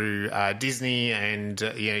online through Disney, and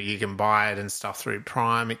you can buy it and stuff through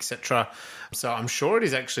Prime, etc. So I'm sure it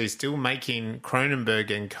is actually still making Cronenberg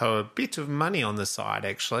and co. a bit of money on the side,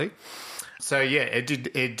 actually. So yeah, it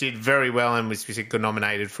did very well and was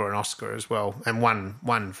nominated for an Oscar as well, and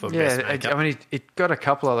won for best makeup. I mean, it got a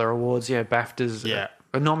couple other awards. Yeah, BAFTAs. Yeah,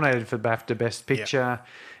 nominated for BAFTA Best Picture,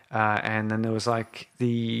 and then there was like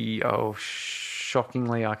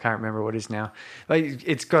shockingly, I can't remember what it is now.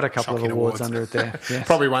 It's got a couple of awards under it there. Yes.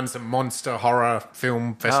 Probably won some monster horror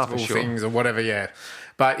film festival things or whatever. Yeah.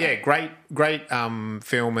 But yeah, great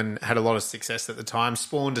film, and had a lot of success at the time.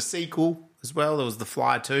 Spawned a sequel as well. There was The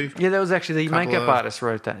Fly 2. Yeah, that was actually the makeup artist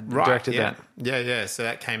wrote that, directed that. Yeah. So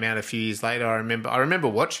that came out a few years later. I remember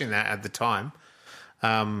watching that at the time,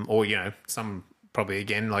 or some probably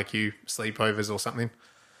again like you sleepovers or something.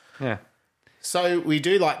 Yeah. So we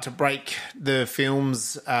do like to break the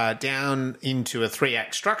films down into a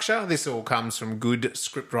 3-act structure. This all comes from good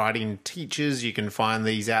script writing teachers. You can find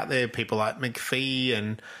these out there. People like McPhee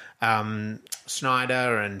and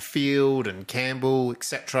Snyder and Field and Campbell,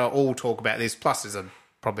 etc. all talk about this. Plus there's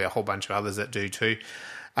probably a whole bunch of others that do too.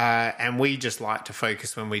 And we just like to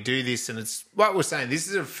focus when we do this. And it's like we're saying, this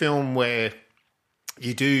is a film where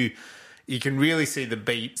you can really see the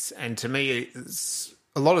beats. And to me,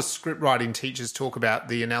 a lot of script writing teachers talk about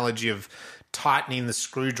the analogy of tightening the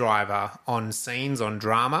screwdriver on scenes, on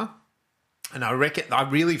drama. And I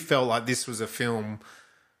really felt like this was a film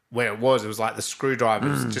where it was like the screwdriver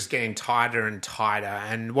was just getting tighter and tighter.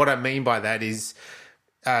 And what I mean by that is,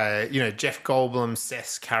 Jeff Goldblum,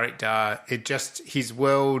 Seth's character, his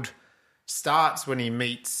world starts when he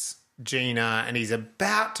meets Gina, and he's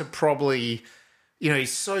about to probably,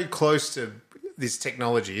 he's so close to this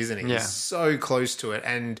technology, isn't he? Yeah. He's so close to it,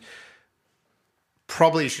 and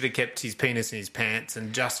probably should have kept his penis in his pants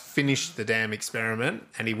and just finished the damn experiment,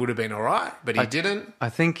 and he would have been all right, but he didn't. I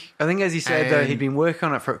think as he said, though, he'd been working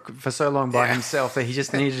on it for so long by himself that he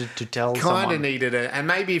just needed to tell someone. Kind of needed it, and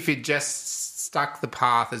maybe if he'd just stuck the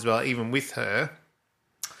path as well, even with her,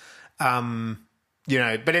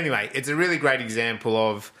 But anyway, it's a really great example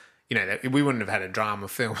of, that we wouldn't have had a drama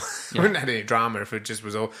film. We wouldn't have had any drama if it just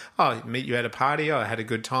was all, meet you at a party, I had a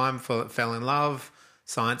good time, fell in love,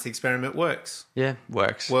 science experiment works. Yeah,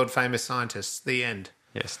 works. World famous scientists, the end.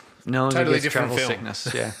 Yes. No one totally gets different travel film.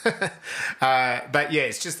 sickness, yeah. But yeah,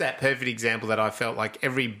 it's just that perfect example that I felt like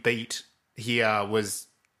every beat here was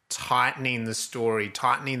tightening the story,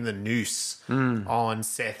 tightening the noose on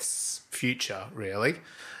Seth's future, really.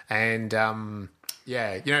 And,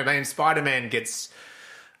 Spider-Man gets...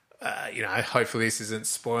 hopefully this isn't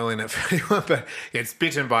spoiling it for anyone, but gets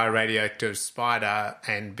bitten by a radioactive spider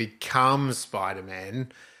and becomes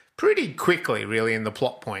Spider-Man pretty quickly, really, in the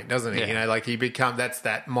plot point, doesn't he? Yeah. He that's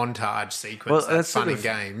that montage sequence, that's fun and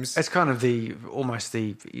games. It's kind of the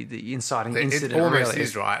inciting incident. It almost really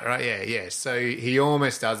is, right? Yeah. So he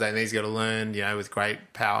almost does that, and he's got to learn, with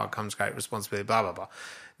great power comes great responsibility, blah, blah, blah.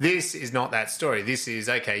 This is not that story. This is,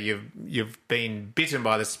 okay, you've been bitten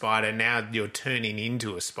by the spider, now you're turning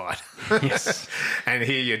into a spider. Yes. And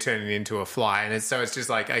here you're turning into a fly. And it's just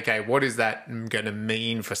like, okay, what is that going to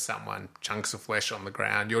mean for someone? Chunks of flesh on the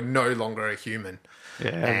ground. You're no longer a human. Yeah,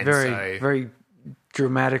 and very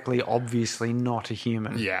dramatically, obviously not a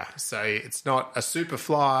human. Yeah, so it's not a super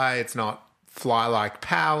fly. It's not fly-like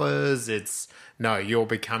powers. You're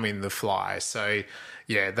becoming the fly. So...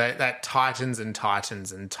 yeah, that tightens and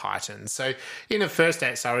tightens and tightens. So in the first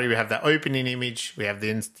act, we have the opening image. We have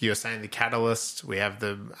you're saying the catalyst. We have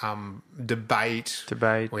the debate.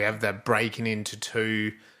 We have the breaking into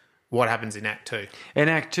two. What happens in Act 2? In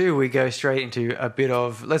Act 2, we go straight into a bit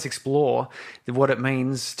of, let's explore what it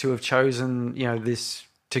means to have chosen, this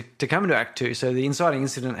to come into Act 2. So the inciting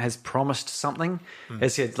incident has promised something. It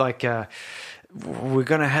said, we're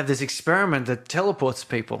going to have this experiment that teleports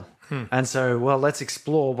people. And so, let's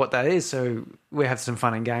explore what that is. So we have some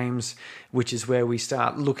fun and games, which is where we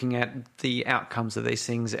start looking at the outcomes of these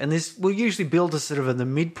things. And this will usually build us sort of in the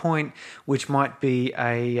midpoint, which might be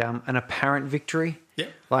an apparent victory. Yeah.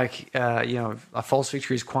 A false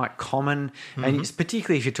victory is quite common. And it's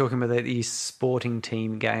particularly if you're talking about these sporting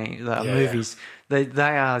team movies,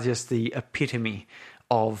 they are just the epitome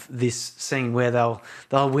of this scene where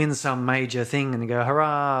they'll win some major thing and they go,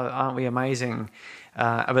 hurrah, aren't we amazing?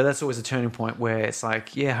 But that's always a turning point where it's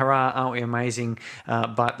like, yeah, hurrah, aren't we amazing?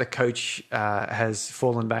 But the coach has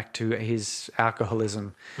fallen back to his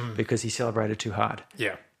alcoholism because he celebrated too hard.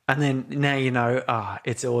 Yeah. And then now you know,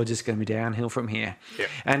 it's all just going to be downhill from here. Yeah.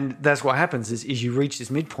 And that's what happens is you reach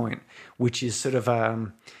this midpoint, which is sort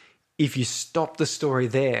of, if you stop the story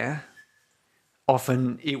there,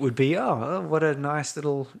 often it would be, what a nice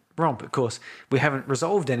little romp. Of course, we haven't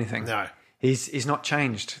resolved anything. No. He's not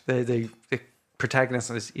changed. The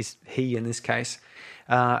protagonist is he in this case.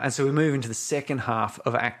 And so we move into the second half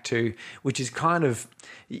of Act 2, which is kind of,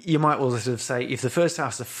 you might well sort of say, if the first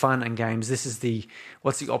half's of fun and games, this is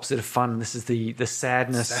what's the opposite of fun? This is the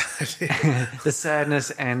sadness, the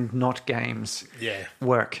sadness and not games. Yeah.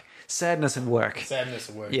 Work. Sadness and work. Sadness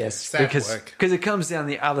and work. Yes, yeah. because it comes down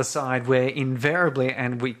the other side where invariably,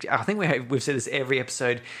 and I think we've said this every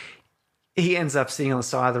episode, he ends up sitting on the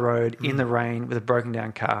side of the road in the rain with a broken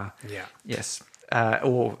down car. Yeah. Yes.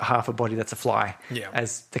 Or half a body that's a fly, yeah.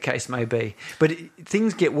 as the case may be. But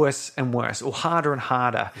things get worse and worse, or harder and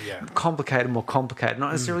harder, complicated and more complicated.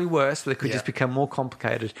 Not necessarily worse, but they could just become more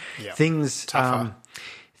complicated. Yeah. Things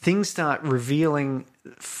start revealing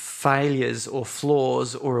failures or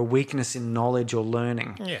flaws or a weakness in knowledge or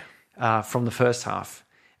learning from the first half.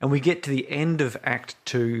 And we get to the end of Act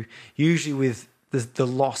 2, usually with the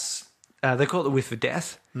loss. They call it the whiff of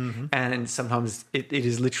death, and sometimes it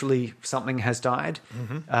is literally something has died,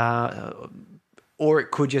 or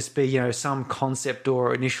it could just be some concept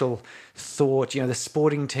or initial thought. The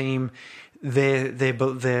sporting team,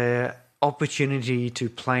 their opportunity to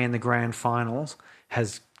play in the grand finals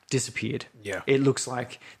has disappeared. Yeah, it looks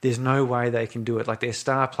like there's no way they can do it. Like their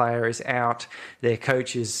star player is out, their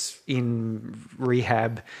coach is in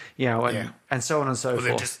rehab, and so on and so forth.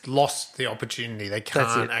 They've just lost the opportunity. They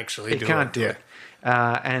can't actually do it. They can't do it.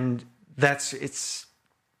 And it's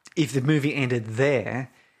if the movie ended there,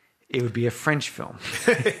 it would be a French film.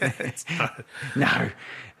 No.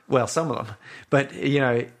 Well, some of them, but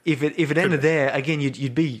if it ended there again,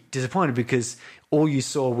 you'd be disappointed because all you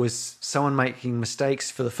saw was someone making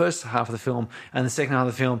mistakes for the first half of the film, and the second half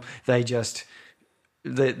of the film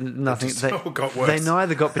nothing. Got worse. They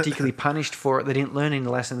neither got particularly punished for it. They didn't learn any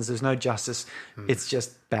lessons. There's no justice. It's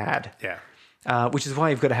just bad. Yeah, which is why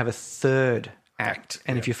you've got to have a third act.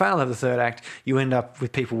 And if you fail to have the third act, you end up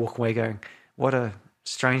with people walking away going, "What a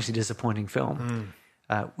strangely disappointing film."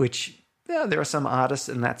 Which. Yeah, there are some artists,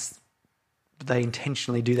 and they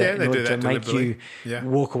intentionally do that in order to make you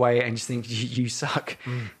walk away and just think you suck,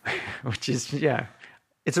 which is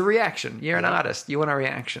it's a reaction. You're an artist; you want a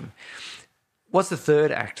reaction. What's the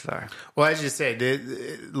third act, though? Well, as you said,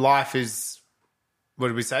 life is what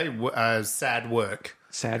did we say? Sad work.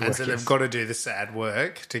 Sad work. And so they've got to do the sad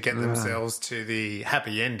work to get themselves to the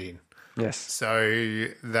happy ending. Yes. So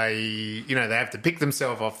they have to pick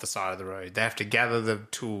themselves off the side of the road. They have to gather the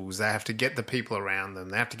tools. They have to get the people around them.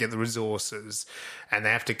 They have to get the resources, and they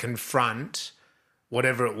have to confront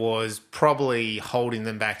whatever it was probably holding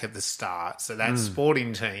them back at the start. So that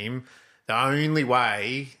sporting team, the only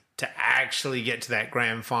way to actually get to that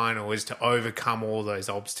grand final is to overcome all those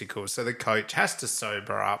obstacles. So the coach has to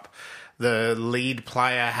sober up. The lead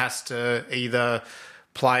player has to either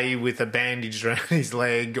play with a bandage around his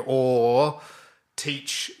leg or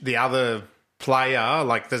teach the other player,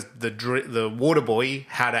 like the water boy,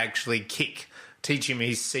 how to actually kick, teach him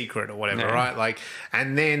his secret or whatever, right? Like,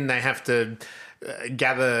 and then they have to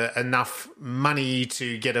gather enough money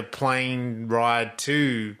to get a plane ride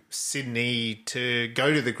to Sydney to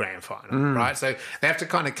go to the grand final, right? So they have to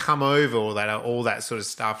kind of come over all that sort of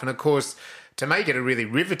stuff. And of course, to make it a really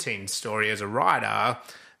riveting story as a writer,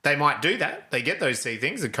 they might do that. They get those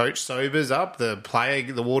things. The coach sobers up. The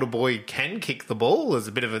player, the water boy, can kick the ball. There's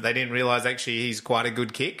a bit of they didn't realise actually he's quite a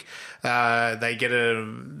good kick. They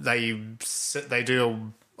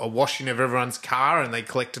do a washing of everyone's car and they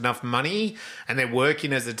collect enough money and they're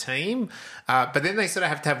working as a team. But then they sort of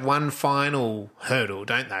have to have one final hurdle,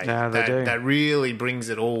 don't they? Yeah, they do. That really brings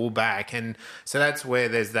it all back. And so that's where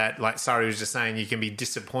there's that, like Sari was just saying, you can be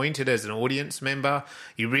disappointed as an audience member.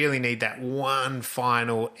 You really need that one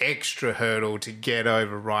final extra hurdle to get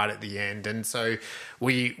over right at the end. And so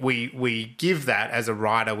we give that as a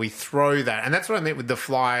writer. We throw that. And that's what I meant with The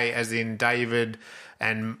Fly, as in David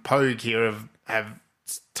and Pogue here have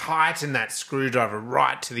tighten that screwdriver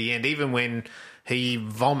right to the end, even when he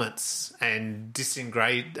vomits and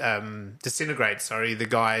disintegrates the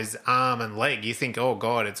guy's arm and leg. You think, oh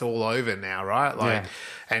God, it's all over now, right? Like,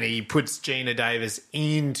 and he puts Gina Davis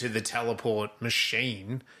into the teleport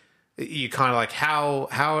machine. You kind of like, how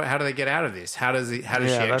do they get out of this? How does she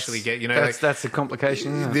actually get? That's a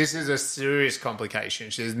complication. Isn't it? This is a serious complication.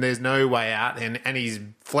 There's no way out, and his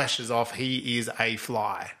flesh is off. He is a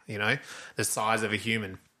fly, the size of a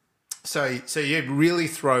human. So you really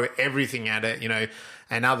throw everything at it,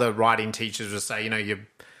 and other writing teachers will say,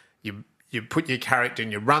 you put your character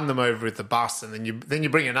and you run them over with the bus, and then you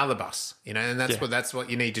bring another bus, and that's what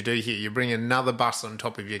you need to do here. You bring another bus on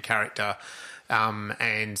top of your character,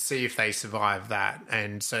 and see if they survive that.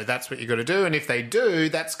 And so that's what you got to do. And if they do,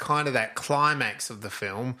 that's kind of that climax of the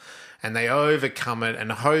film, and they overcome it,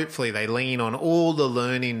 and hopefully they lean on all the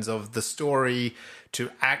learnings of the story to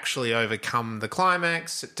actually overcome the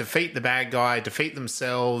climax, defeat the bad guy, defeat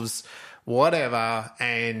themselves, whatever,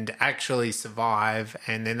 and actually survive.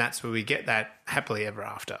 And then that's where we get that happily ever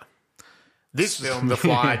after. This film, The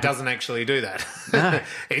Fly, doesn't actually do that. No.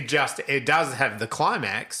 It does have the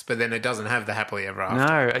climax, but then it doesn't have the happily ever after.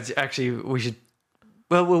 No, it's actually, we should...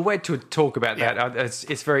 Well, we'll wait to talk about that.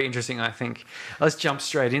 It's very interesting, I think. Let's jump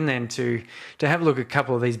straight in then to have a look at a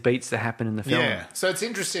couple of these beats that happen in the film. Yeah. So it's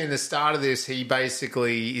interesting. The start of this, he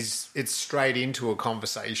basically it's straight into a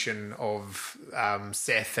conversation of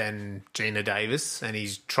Seth and Gina Davis, and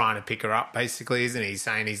he's trying to pick her up, basically, isn't he? He's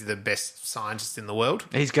saying he's the best scientist in the world.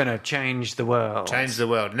 He's going to change the world. Change the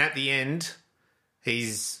world. And at the end,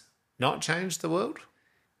 he's not changed the world?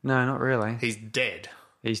 No, not really. He's dead.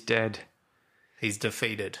 He's dead. He's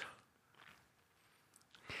defeated.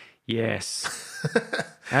 Yes.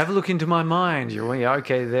 Have a look into my mind.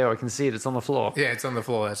 Okay, there, I can see it. It's on the floor. Yeah, it's on the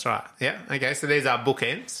floor. That's right. Yeah. Okay, so these are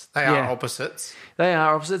bookends. They are opposites. They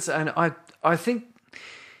are opposites. And I think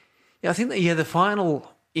that, the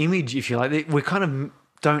final image, if you like, we kind of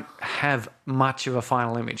don't have much of a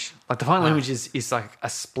final image. Like, the final image is like a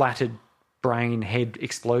splattered brain head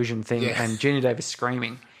explosion thing, and Gina Davis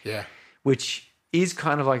screaming. Yeah. Which is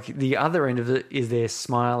kind of like the other end of it is they're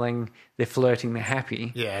smiling, they're flirting, they're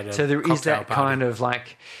happy. Yeah. So there is that party. Kind of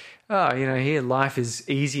like, here life is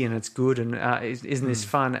easy and it's good, and isn't this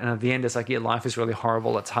fun? And at the end it's like, life is really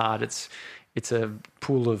horrible, it's hard, it's a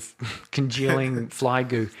pool of congealing fly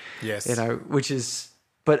goo. Yes. Which is,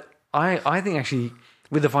 but I think actually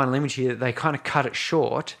with the final image here, they kind of cut it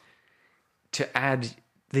short to add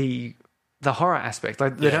the horror aspect.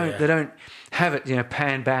 Like they don't have it,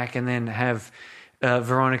 pan back and then have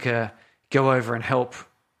Veronica go over and help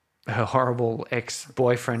her horrible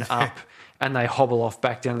ex-boyfriend up, and they hobble off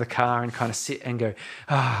back down to the car and kind of sit and go,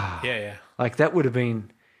 Yeah. Like that would have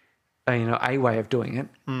been, a way of doing it.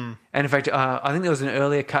 Mm. And in fact, I think there was an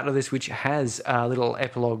earlier cut of this which has a little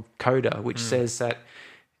epilogue coda which says that,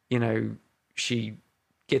 she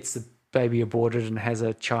gets the baby aborted and has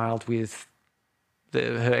a child with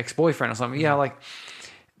her ex-boyfriend or something. Yeah, like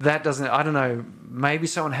that doesn't... I don't know. Maybe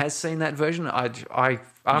someone has seen that version. I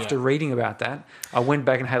after reading about that, I went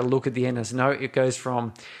back and had a look at the end and said, no, it goes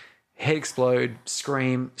from head explode,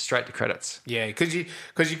 scream, straight to credits. Yeah, because you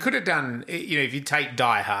could have done... if you take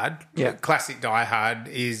Die Hard, classic Die Hard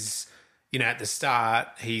is... at the start,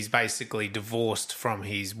 he's basically divorced from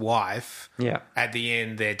his wife. Yeah. At the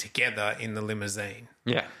end, they're together in the limousine.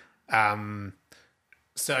 Yeah.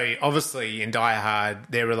 So obviously in Die Hard,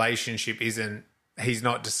 their relationship isn't... He's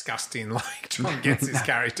not disgusting like John Getz's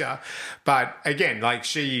character. But again, like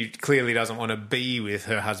she clearly doesn't want to be with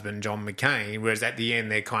her husband, John McCain, whereas at the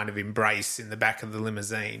end, they kind of embrace in the back of the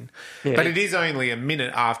limousine. Yeah. But it is only a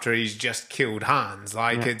minute after he's just killed Hans.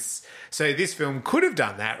 It's... So this film could have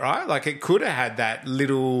done that, right? Like it could have had that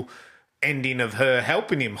little ending of her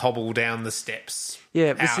helping him hobble down the steps.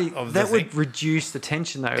 Yeah, but see, that would reduce the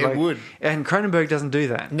tension though. It would. And Cronenberg doesn't do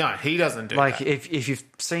that. No, he doesn't do that. Like if you've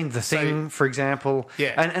seen The Thing, for example,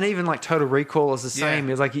 yeah. and even like Total Recall is the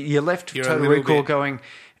same. It's like you're left Total Recall going,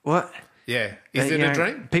 what? Yeah. Is it a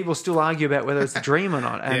dream? People still argue about whether it's a dream or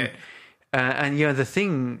not. And, and The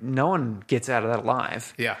Thing, no one gets out of that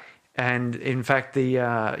alive. Yeah. And in fact,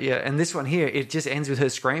 and this one here, it just ends with her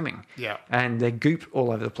screaming. Yeah. And they goop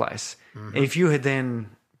all over the place. Mm-hmm. If you had then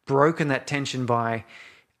broken that tension by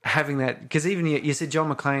having that, because even you said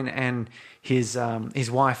John McClane and his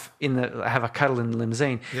wife have a cuddle in the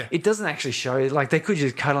limousine. Yeah. It doesn't actually show, like they could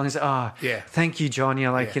just cuddle and say, thank you, John.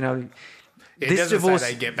 This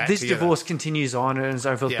divorce continues on and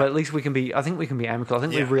so forth, but at least I think we can be amicable. I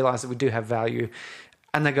think we've realised that we do have value.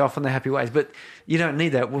 And they go off on their happy ways. But you don't need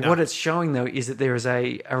that. Well, what it's showing, though, is that there is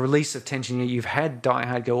a release of tension. You've had Die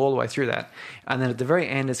Hard go all the way through that. And then at the very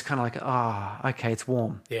end, it's kind of like, okay, it's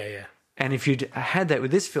warm. Yeah, yeah. And if you'd had that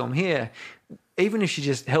with this film here, even if she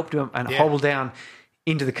just helped him and hobbled down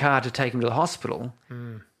into the car to take him to the hospital,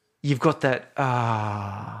 you've got that,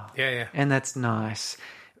 yeah. And that's nice.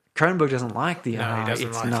 Cronenberg doesn't like the, he doesn't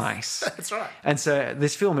it's like nice. That's right. And so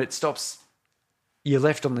this film, it stops, you're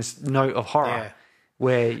left on this note of horror. Yeah.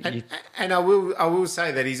 And I will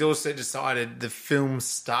say that he's also decided the film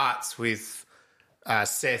starts with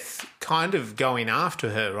Seth kind of going after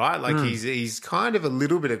her, right? Like he's kind of a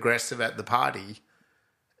little bit aggressive at the party,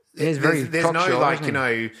 there's no like, you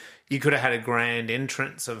know, you could have had a grand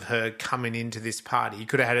entrance of her coming into this party. You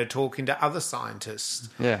could have had her talking to other scientists.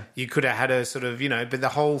 Yeah. You could have had her sort of, you know, but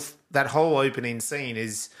that whole opening scene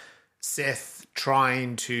is Seth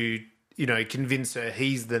trying to, you know, convince her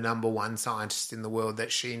he's the number one scientist in the world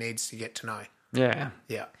that she needs to get to know. Yeah.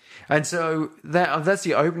 Yeah. And so that's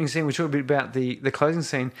the opening scene. We talked a bit about the closing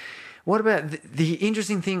scene. What about the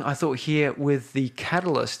interesting thing I thought here with the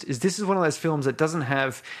catalyst is this is one of those films that doesn't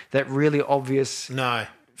have that really obvious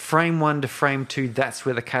frame 1 to frame 2. That's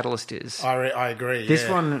where the catalyst is. I agree. This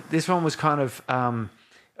one was kind of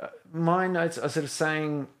my notes are sort of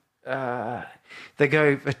saying they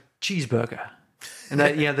go a cheeseburger, and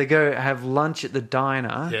they go have lunch at the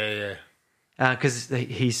diner. Yeah. Because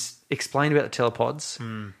he's explained about the telepods,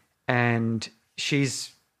 and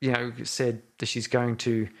she's said that she's going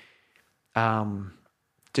to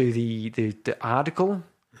do the article,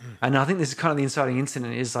 and I think this is kind of the inciting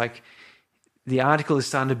incident. Is like the article is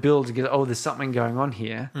starting to build to get there's something going on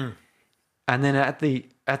here, and then at the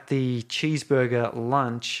cheeseburger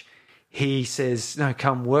lunch, he says, "No,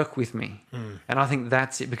 come work with me," and I think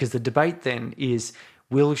that's it because the debate then is: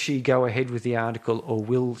 will she go ahead with the article or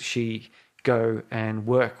will she go and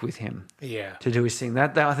work with him to do his thing?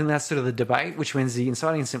 That I think that's sort of the debate, which means the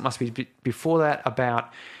inciting incident must be before that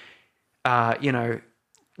about,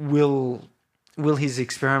 will his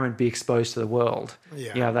experiment be exposed to the world?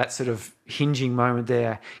 Yeah. That sort of hinging moment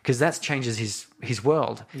there, because that changes his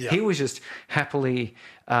world. Yeah. He was just happily,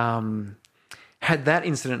 had that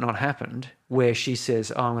incident not happened where she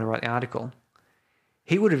says, "Oh, I'm going to write the article,"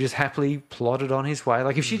 he would have just happily plodded on his way.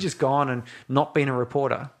 Like if she'd just gone and not been a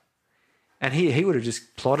reporter, and he would have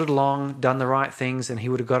just plodded along, done the right things, and he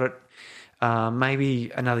would have got it maybe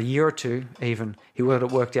another year or two even. He would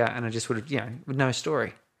have worked out and it just would have, with no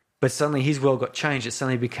story. But suddenly his world got changed. It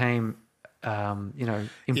suddenly became,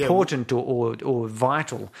 important or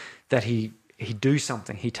vital that he do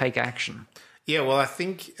something, he take action. Yeah, well, I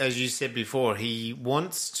think, as you said before, he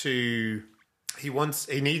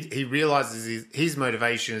realizes his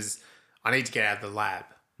motivation is, I need to get out of the lab.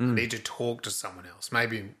 I need to talk to someone else,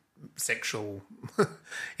 maybe sexual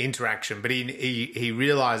interaction, but he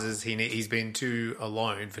realizes he's been too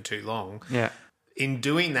alone for too long. Yeah. In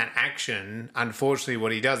doing that action, unfortunately,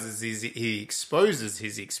 what he does is he exposes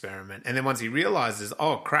his experiment, and then once he realizes,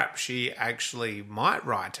 oh crap, she actually might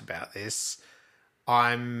write about this,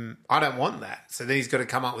 I don't want that. So then he's got to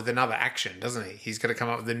come up with another action, doesn't he? He's got to come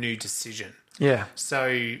up with a new decision. Yeah.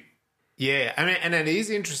 So yeah, I mean, and it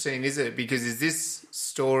is interesting, is it? Because is this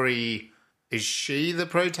story? Is she the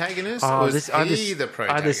protagonist or is he the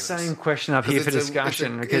protagonist? I have the same question up here for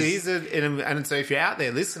discussion. And so if you're out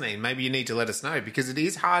there listening, maybe you need to let us know because it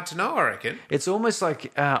is hard to know, I reckon. It's almost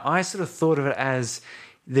like I sort of thought of it as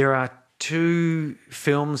there are two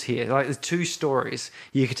films here, like there's two stories.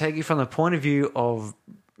 You could take it from the point of view of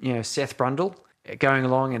Seth Brundle going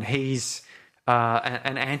along and he's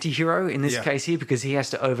an anti-hero in this case here because he has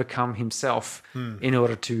to overcome himself in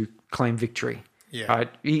order to claim victory. Yeah. Right?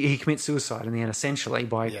 He commits suicide in the end, essentially,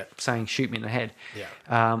 by saying, shoot me in the head.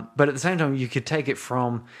 Yeah. But at the same time, you could take it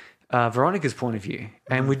from Veronica's point of view.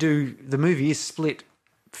 And the movie is split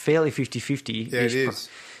fairly 50-50. Yeah, it is.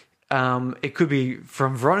 It could be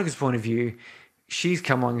from Veronica's point of view, she's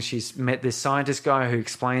come along and she's met this scientist guy who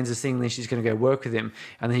explains this thing, and then she's going to go work with him,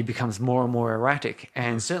 and then he becomes more and more erratic.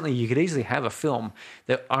 And certainly you could easily have a film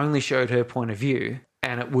that only showed her point of view,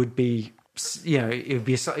 and it would be... it'd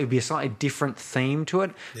be a slightly different theme to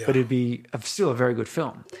it, but it'd be still a very good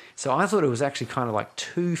film. So I thought it was actually kind of like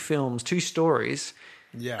two stories,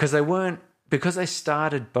 because they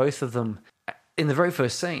started both of them in the very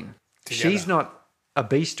first scene. Together. She's not a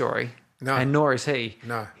B story, and nor is he.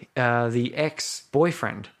 No, the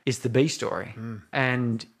ex-boyfriend is the B story,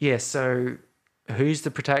 and so who's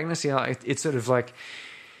the protagonist? It's sort of like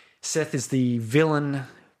Seth is the villain,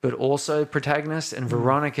 but also protagonist, and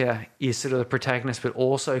Veronica is sort of the protagonist, but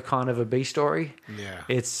also kind of a B story. Yeah,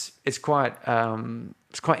 it's quite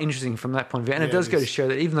interesting from that point of view, and it does go to show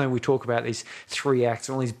that even though we talk about these three acts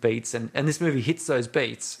and all these beats, and this movie hits those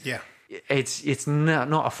beats, it's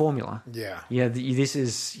not a formula. This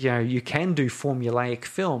is you can do formulaic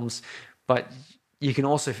films, but you can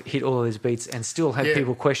also hit all of these beats and still have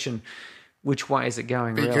people question which way is it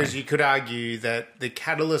going. Because you could argue that the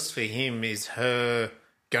catalyst for him is her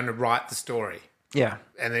going to write the story. Yeah.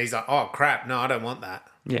 And then he's like, oh, crap, no, I don't want that.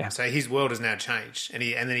 Yeah. So his world has now changed. And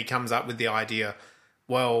then he comes up with the idea,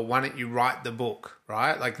 well, why don't you write the book,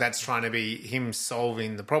 right? Like that's trying to be him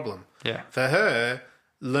solving the problem. Yeah. For her,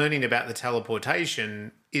 learning about the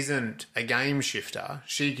teleportation isn't a game shifter.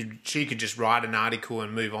 She could just write an article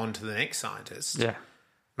and move on to the next scientist. Yeah.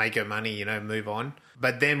 make her money, move on.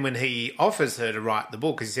 But then when he offers her to write the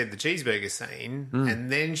book, because he said the cheeseburger scene,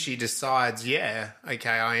 and then she decides, yeah, okay,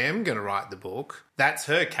 I am going to write the book, that's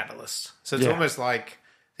her catalyst. So it's almost like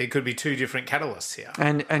there could be two different catalysts here.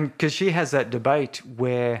 And because she has that debate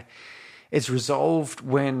where it's resolved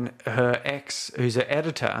when her ex, who's an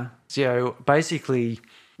editor, basically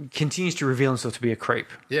continues to reveal himself to be a creep.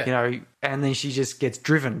 Yeah. And then she just gets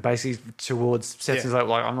driven basically towards Seth is like,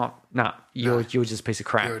 I'm not, you're just a piece of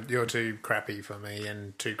crap. You're too crappy for me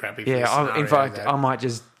and too crappy for in fact, I might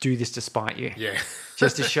just do this to spite you. Yeah.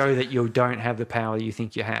 Just to show that you don't have the power you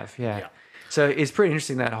think you have. Yeah. So it's pretty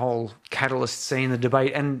interesting, that whole catalyst scene, the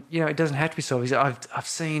debate. And, it doesn't have to be solved. I've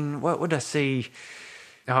seen, what did I see?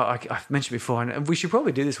 I've mentioned before, and we should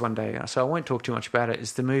probably do this one day, so I won't talk too much about it.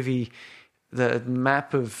 It's the movie The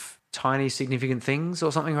Map of Tiny Significant Things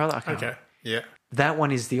or something or other. Okay, yeah. That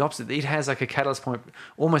one is the opposite. It has like a catalyst point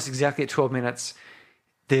almost exactly at 12 minutes.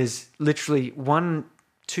 There's literally 1,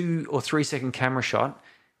 2 or 3 second camera shot.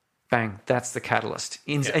 Bang, that's the catalyst.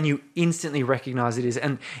 And you instantly recognize it is.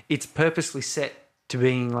 And it's purposely set to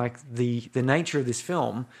being like the nature of this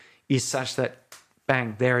film is such that,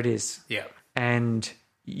 bang, there it is. Yeah. And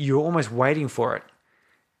you're almost waiting for it.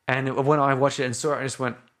 And when I watched it and saw it, I just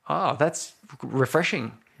went, oh, that's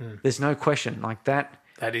refreshing. There's no question. Like that.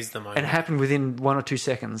 That is the moment. And it happened within 1 or 2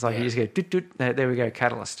 seconds. Like you just go, doot, there we go,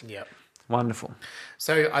 catalyst. Yep. Wonderful.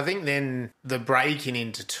 So I think then the breaking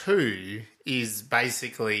into two is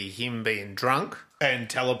basically him being drunk and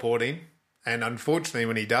teleporting. And unfortunately,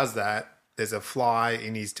 when he does that, there's a fly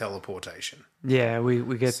in his teleportation. Yeah, we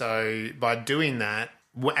get... So by doing that,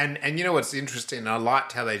 and you know what's interesting, I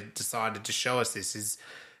liked how they decided to show us this, is,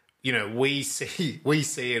 we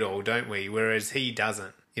see it all, don't we? Whereas he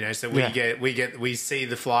doesn't. So we see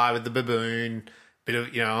the fly with the baboon, bit of,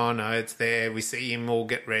 oh no, it's there. We see him all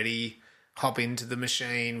get ready, hop into the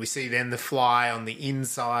machine. We see then the fly on the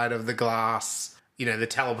inside of the glass. The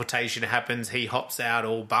teleportation happens. He hops out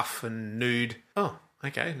all buff and nude. Oh,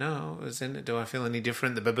 okay, no, do I feel any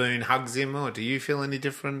different? The baboon hugs him. Oh, do you feel any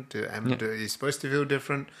different? Are you supposed to feel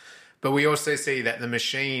different? But we also see that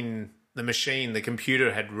the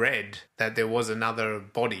computer had read that there was another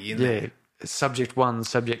body in there. Subject 1,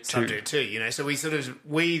 subject 2. Subject 2, so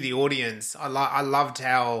we, the audience, I loved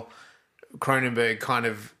how Cronenberg kind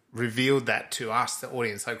of revealed that to us, the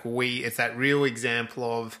audience. Like it's that real example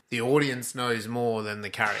of the audience knows more than the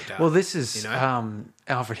character. Well, this is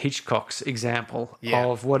Alfred Hitchcock's example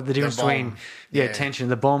of what the difference between tension,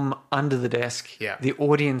 the bomb under the desk. Yeah. The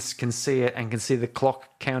audience can see it and can see the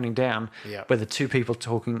clock counting down. Yeah. But the two people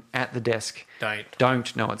talking at the desk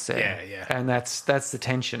don't know it's there. Yeah, yeah. And that's the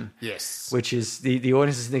tension. Yes. Which is the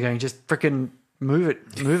audience is there going, just freaking move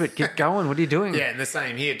it, get going. What are you doing? Yeah, and the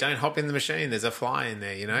same here. Don't hop in the machine. There's a fly in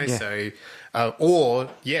there, Yeah. So, or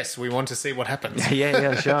yes, we want to see what happens.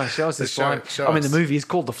 Yeah. Show us this fly. The movie is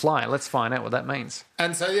called The Fly. Let's find out what that means.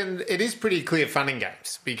 And so then it is pretty clear fun and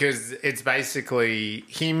games, because it's basically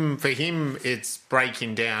him. For him, it's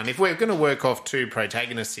breaking down. If we're going to work off two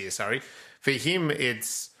protagonists here, for him,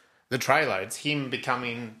 it's the trailer. It's him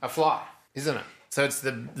becoming a fly, isn't it? So it's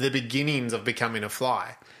the beginnings of becoming a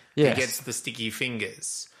fly. Yes. He gets the sticky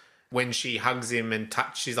fingers. When she hugs him and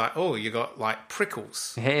she's like, oh, you got like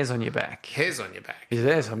prickles. Hairs on your back. Hairs on your back. He's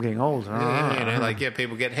there, so I'm getting old.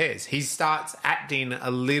 People get hairs. He starts acting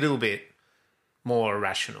a little bit more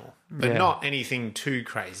irrational, but not anything too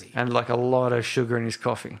crazy. And like a lot of sugar in his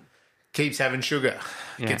coffee. Keeps having sugar.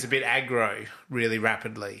 Gets a bit aggro really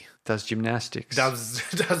rapidly. Does gymnastics.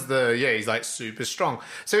 He's like super strong.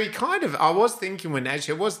 So he kind of, I was thinking now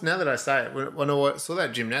that I say it, when I saw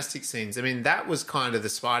that gymnastics scenes, that was kind of the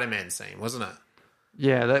Spider-Man scene, wasn't it?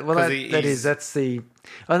 Yeah, that's and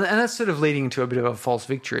that's sort of leading to a bit of a false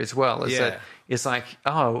victory as well. That it's like,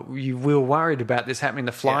 we were worried about this happening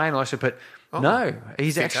to Fly and Elisha, but no,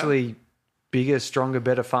 he's actually bigger, stronger,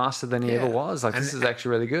 better, faster than he ever was. Like, this is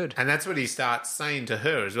actually really good. And that's what he starts saying to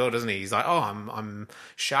her as well, doesn't he? He's like, I'm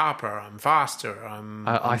sharper, I'm faster, I'm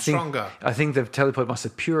stronger. I think the teleport must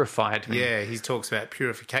have purified me. Yeah, he talks about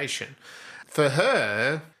purification. For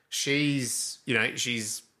her, she's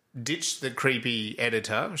ditched the creepy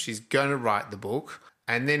editor. She's going to write the book.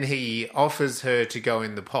 And then he offers her to go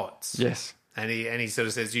in the pods. Yes. And he sort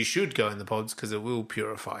of says, you should go in the pods because it will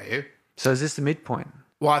purify you. So is this the midpoint?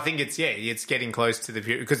 Well, I think it's getting close to the...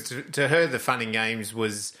 Because to her, the fun and games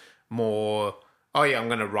was more, I'm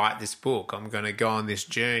going to write this book. I'm going to go on this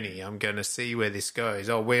journey. I'm going to see where this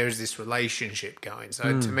goes. Where is this relationship going?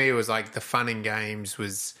 So to me, it was like the fun and games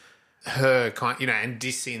was her and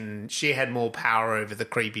dissing... She had more power over the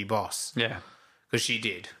creepy boss. Yeah. Because she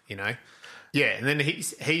did, Yeah, and then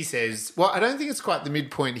he says, well, I don't think it's quite the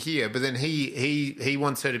midpoint here, but then he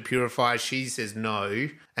wants her to purify. She says no,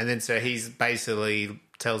 and then so he's basically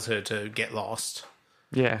tells her to get lost.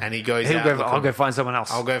 Yeah, and he goes. I'll go find someone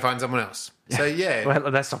else. I'll go find someone else. So yeah,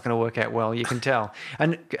 well, that's not going to work out well. You can tell,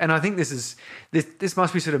 and I think this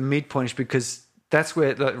must be sort of midpointish because that's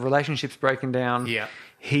where the relationship's breaking down. Yeah,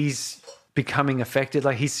 he's becoming affected.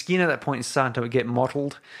 Like his skin at that point is starting to get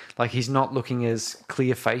mottled. Like he's not looking as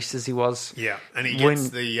clear faced as he was. Yeah, and he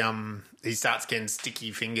gets he starts getting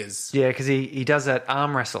sticky fingers. Yeah, because he does that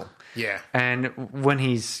arm wrestle. Yeah. And when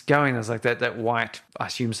he's going, there's like that white, I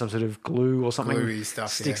assume some sort of glue or something gluey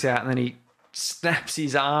stuff sticks out, and then he snaps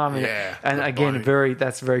his arm. Yeah. And again,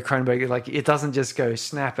 that's very Cronenberg. Like it doesn't just go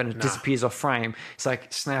snap and it disappears off frame. It's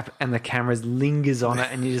like snap and the camera lingers on it,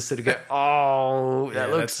 and you just sort of go, oh, that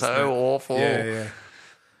looks so awful. Yeah, yeah.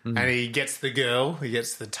 And he gets the girl. He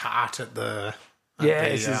gets the tart at the. Yeah,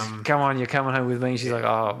 he says, come on, you're coming home with me. And she's like,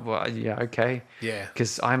 oh, well, yeah, okay. Yeah.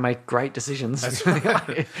 Because I make great decisions. That's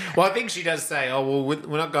right. Well, I think she does say, oh,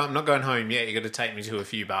 well, I'm not going home yet. You've got to take me to a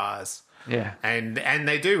few bars. Yeah. And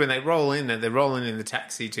they do when they roll in, and they're rolling in the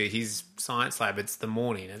taxi to his science lab. It's the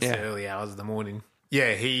morning. It's the early hours of the morning. Yeah,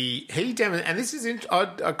 and this is, I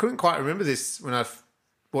couldn't quite remember this when I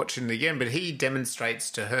watched it again, but he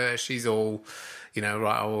demonstrates to her, she's all... right,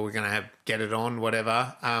 well, we're going to get it on,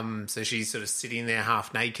 whatever. So she's sort of sitting there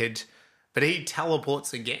half naked. But he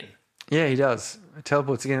teleports again. Yeah, he does. He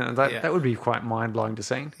teleports again. That would be quite mind-blowing to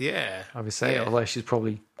see. Yeah. I would say, although she's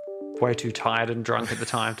probably way too tired and drunk at the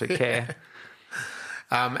time to care.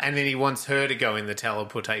 And then he wants her to go in the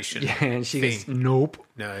teleportation. Yeah, and she goes, nope.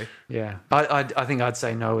 No. Yeah. I think I'd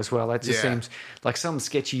say no as well. That just seems like some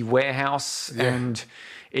sketchy warehouse, and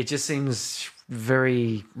it just seems...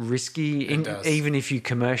 very risky. Even if you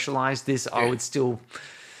commercialize this, it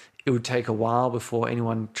would take a while before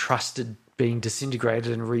anyone trusted being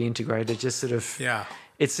disintegrated and reintegrated. Just sort of,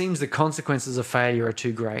 it seems the consequences of failure are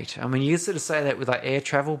too great. I mean, you sort of say that with like air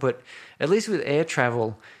travel, but at least with air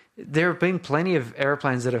travel, there have been plenty of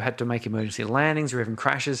airplanes that have had to make emergency landings or even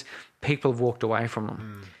crashes. People have walked away from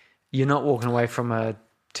them. You're not walking away from a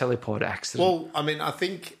teleport accident. Well, I mean, I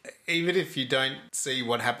think even if you don't see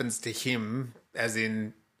what happens to him, as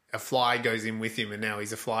in a fly goes in with him and now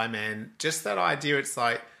he's a fly man, just that idea, it's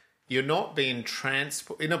like you're not being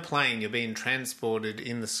in a plane, you're being transported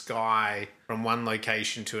in the sky from one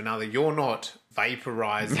location to another. You're not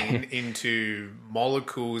vaporizing into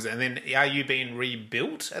molecules, and then are you being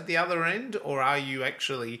rebuilt at the other end, or are you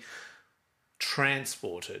actually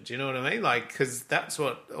transported? Do you know what I mean? Like, because that's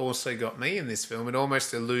what also got me in this film. It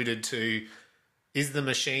almost alluded to, is the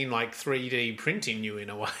machine like 3D printing you in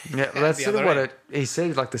a way? Yeah, well, that's sort of what he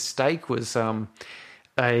said. Like the steak was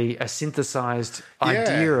a synthesized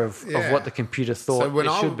idea of what the computer thought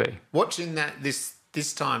it should be. Watching that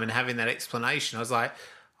this time and having that explanation, I was like,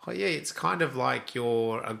 oh yeah, it's kind of like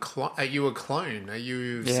are you a clone? Are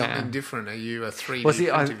you something different? Are you a 3D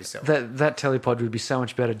print of yourself? That telepod would be so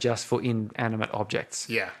much better just for inanimate objects.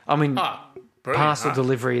 Yeah. I mean, parcel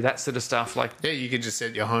delivery, that sort of stuff. Like, yeah, you could just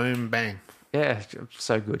set your home, bang. Yeah,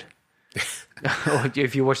 so good. Or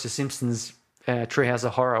if you watch The Simpsons Treehouse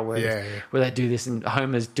of Horror, where they do this and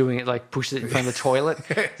Homer's doing it, like pushes it in front of the toilet.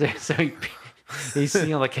 So he's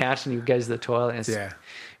sitting on the couch and he goes to the toilet and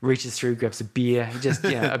reaches through, grabs a beer. He just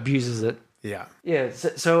abuses it. Yeah. Yeah,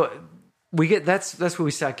 so we get that's where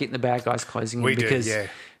we start getting the bad guys closing in, because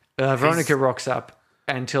Veronica rocks up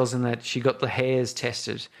and tells them that she got the hairs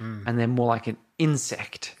tested and they're more like an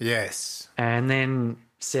insect. Yes. And then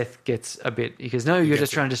Seth gets a bit, he goes, no, you're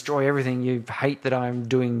just trying to destroy everything. You hate that I'm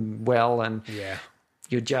doing well and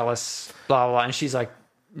you're jealous, blah, blah, blah. And she's like,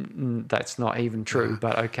 that's not even true,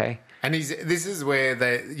 but okay. And this is where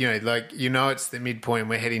it's the midpoint.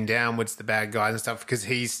 We're heading downwards, the bad guys and stuff, because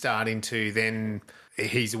he's starting to then,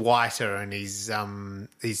 he's whiter and his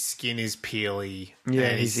skin is peely. Yeah,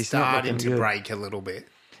 and he's starting to break a little bit.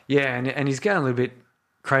 Yeah, and he's going a little bit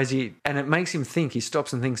crazy, and it makes him think. He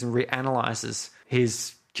stops and thinks and reanalyzes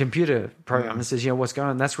his computer program and says, what's going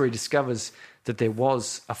on? And that's where he discovers that there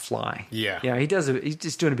was a fly. Yeah. He's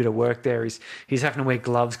just doing a bit of work there. He's having to wear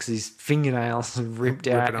gloves because his fingernails are ripped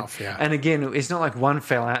out. Off, yeah. And again, it's not like one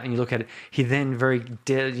fell out and you look at it. He then very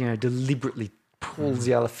deliberately pulls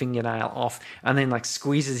the other fingernail off and then like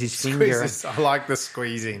squeezes his finger. I like the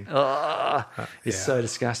squeezing. It's so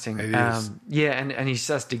disgusting. It is. And he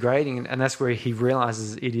starts degrading, and that's where he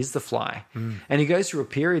realizes it is the fly. And he goes through a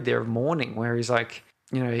period there of mourning where he's like,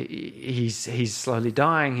 he's slowly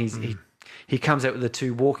dying. He comes out with the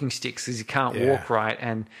 2 walking sticks because he can't walk right,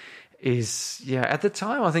 and is at the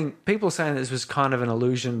time I think people were saying this was kind of an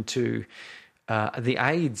allusion to the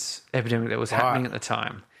AIDS epidemic that was happening at the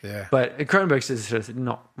time. Yeah. But Cronenberg says sort of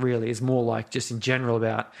not really. It's more like just in general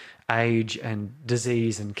about age and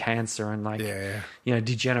disease and cancer and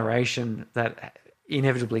degeneration that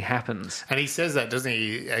inevitably happens. And he says that, doesn't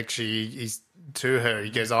he? Actually, he's to her. He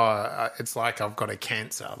goes, "Oh, it's like I've got a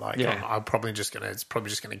cancer. Like I'm probably just gonna. It's probably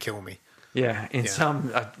just gonna kill me." Yeah, in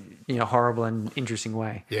some horrible and interesting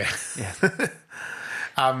way. Yeah, yeah.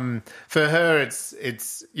 For her, it's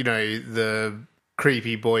the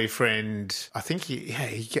creepy boyfriend. I think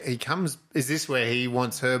he comes. Is this where he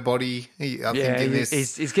wants her body? He's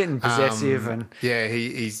getting possessive and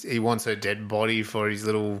he wants her dead body for his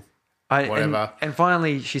little whatever. And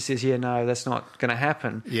finally, she says, "Yeah, no, that's not going to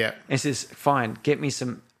happen." Yeah, and says, "Fine, get me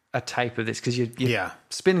a tape of this because you're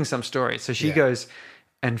spinning some story." So she goes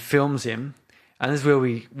and films him, and this is where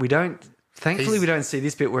we don't. Thankfully, we don't see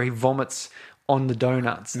this bit where he vomits on the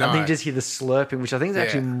donuts. No. I think you just hear the slurping, which I think is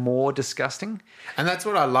actually more disgusting. And that's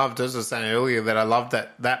what I loved, as I was saying earlier, that I loved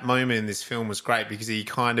that moment in this film was great because he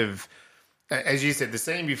kind of, as you said, the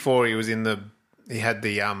scene before he had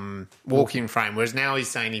the walking frame, whereas now he's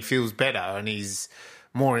saying he feels better and he's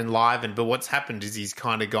more enlivened. But what's happened is he's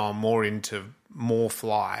kind of gone more into more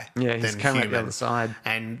fly he's than come human. out the other side.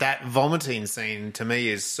 And that vomiting scene to me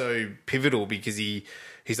is so pivotal because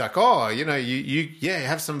he's like, "Oh, you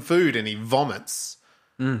have some food," and he vomits.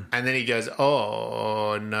 And then he goes,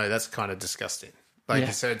 "Oh, no, that's kind of disgusting."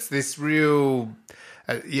 So it's this real,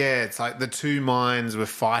 it's like the two minds were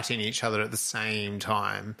fighting each other at the same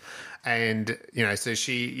time. And, so does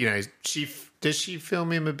she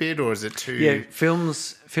film him a bit or is it too... Yeah,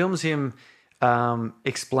 films him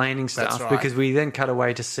explaining stuff because we then cut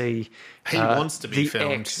away to see... He wants to be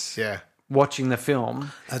filmed. Ex watching the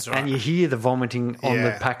film. That's right. And you hear the vomiting on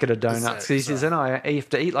the packet of donuts. Because he says, I have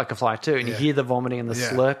to eat like a fly too. And you hear the vomiting and the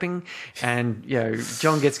slurping. And,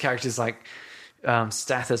 John gets characters like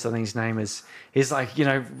Stathis, I think his name is. He's like,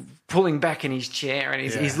 pulling back in his chair and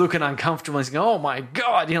he's looking uncomfortable. And he's going, "Oh my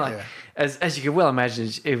God." As you can well imagine,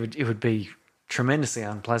 it would be tremendously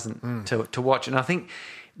unpleasant to watch. And I think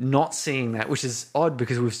not seeing that, which is odd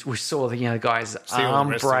because we saw the guy's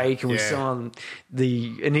arm break and we saw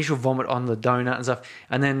the initial vomit on the donut and stuff,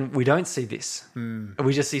 and then we don't see this.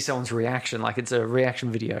 We just see someone's reaction, like it's a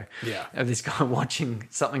reaction video of this guy watching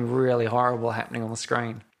something really horrible happening on the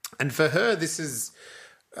screen. And for her, this is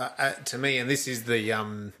to me, and this is the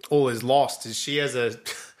all is lost. Is she has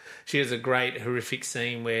a great horrific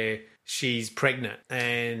scene where she's pregnant,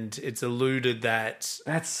 and it's alluded that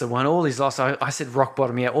that's the one. All is lost. I said rock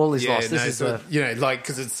bottom. Yeah, all is lost. This is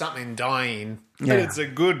because it's something dying. Yeah, it's a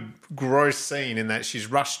good gross scene in that she's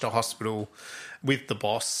rushed to hospital with the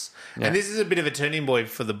boss, and this is a bit of a turning point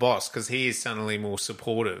for the boss because he is suddenly more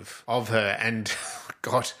supportive of her. And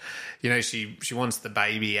God, she wants the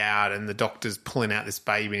baby out, and the doctor's pulling out this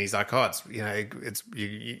baby, and he's like, "Oh,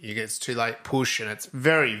 it's too late, push," and it's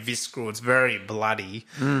very visceral, it's very bloody,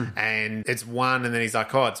 and it's one, and then he's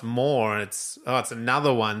like, "Oh, it's more," and it's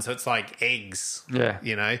another one, so it's like eggs,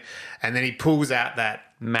 and then he pulls out that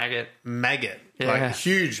maggot, like a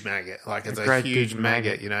huge maggot, like it's a huge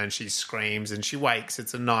maggot, and she screams and she wakes.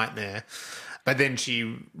 It's a nightmare, but then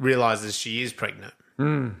she realizes she is pregnant.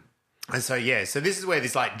 And so, so this is where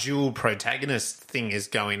this like dual protagonist thing is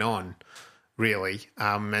going on, really.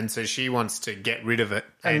 And so she wants to get rid of it.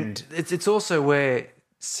 And it's also where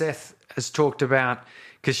Seth has talked about,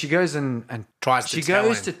 because she goes and tries to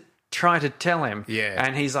tell him. Try to tell him,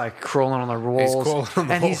 and he's like crawling on the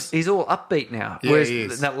walls, he's all upbeat now.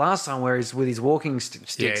 Whereas that last time, where he's with his walking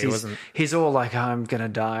sticks, he's all like, "I'm gonna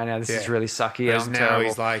die now. This is really sucky. Whereas I'm now terrible."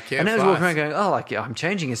 He's like, and now he's walking around going, "Oh, like I'm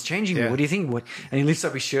changing. It's changing me. What do you think?" And he lifts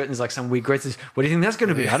up his shirt and there's like some weird great. What do you think that's going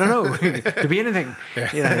to be? I don't know. Could be anything.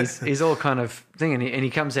 He's all kind of thing, and he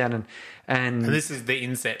comes out and this is the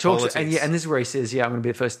insect politics. And this is where he says, "I'm going to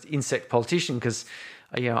be the first insect politician because."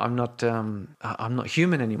 I'm not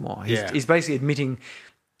human anymore. He's basically admitting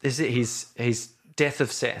his death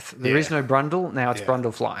of Seth. There is no Brundle, now it's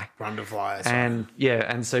Brundlefly. Brundlefly,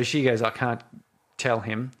 and so she goes, "I can't tell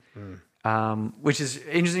him," which is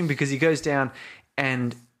interesting because he goes down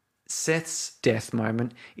and Seth's death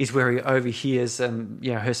moment is where he overhears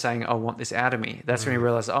her saying, "I want this out of me." That's when he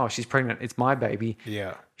realizes, "Oh, she's pregnant. It's my baby.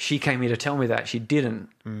 Yeah, she came here to tell me that. She didn't,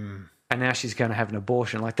 and now she's going to have an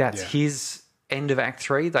abortion." Like that's his end of Act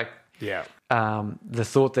 3, the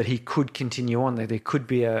thought that he could continue on, that there could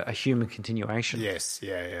be a human continuation. Yes,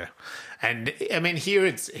 and I mean here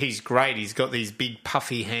he's great. He's got these big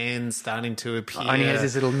puffy hands starting to appear, and he has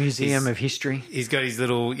his little museum of history. He's got his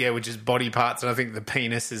little which is body parts, and I think the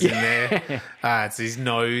penis is in there. It's his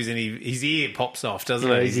nose, and his ear pops off, doesn't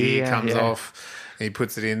it? His ear comes off. He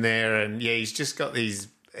puts it in there, and he's just got these.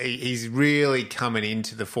 He's really coming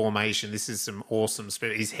into the formation. This is some awesome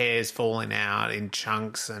spirit. His hair's falling out in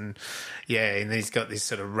chunks, and he's got this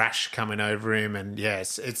sort of rash coming over him. And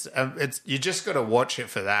yes, it's you just got to watch it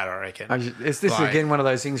for that. I reckon. Is this again one of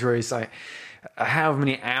those things where he's like, how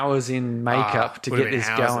many hours in makeup to get this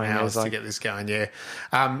going? To get this going, yeah.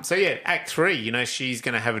 Act 3. She's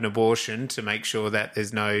going to have an abortion to make sure that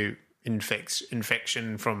there's no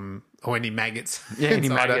infection from any maggots. Yeah, any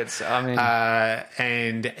maggots. I mean,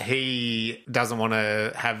 and he doesn't want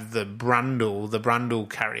to have the Brundle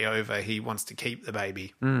carry over. He wants to keep the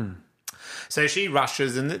baby. So she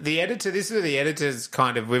rushes, and the editor. This is where the editor's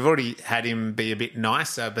kind of. We've already had him be a bit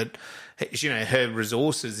nicer, but her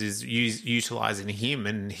resources is utilising him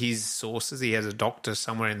and his sources. He has a doctor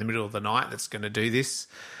somewhere in the middle of the night that's going to do this.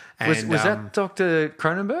 And, was that Dr.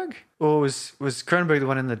 Cronenberg? Or was Cronenberg the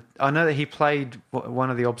one in the... I know that he played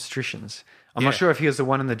one of the obstetricians. I'm not sure if he was the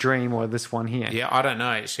one in the dream or this one here. Yeah, I don't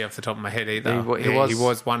know actually off the top of my head either. He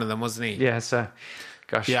was one of them, wasn't he? Yeah, so...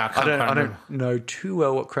 Gosh, yeah, I don't know too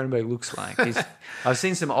well what Cronenberg looks like. I've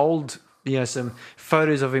seen some old... some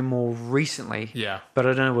photos of him more recently. Yeah. But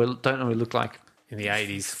I don't know what he looked like. In the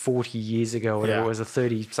 80s. 40 years ago, whatever it was, or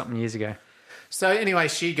 30-something years ago. So anyway,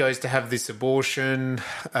 she goes to have this abortion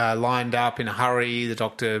lined up in a hurry. The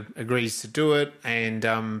doctor agrees to do it. And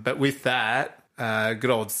but with that, good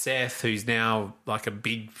old Seth, who's now like a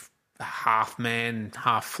big half man,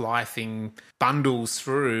 half fly thing, bundles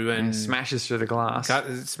through and smashes through the glass.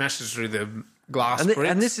 Smashes through the glass bricks.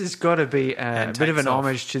 And this has got to be a bit of an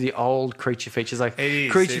homage to the old creature features, like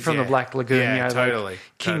Creature from the Black Lagoon, totally, like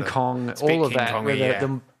King Kong, all of that,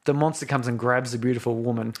 where the monster comes and grabs the beautiful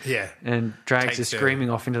woman and drags her screaming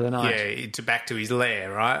off into the night. Yeah, back to his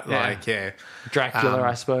lair, right? Dracula,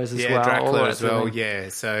 I suppose, as well. Dracula as well, yeah.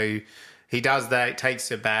 So he does that, takes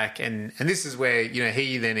her back, and this is where,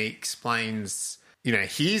 he then explains...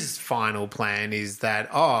 his final plan is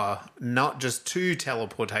that, not just 2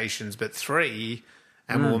 teleportations, but 3,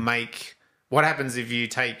 and we'll make... What happens if you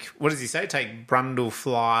take... What does he say? Take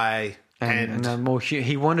Brundlefly and more...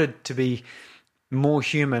 He wanted to be more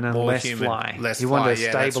human and less fly. He wanted to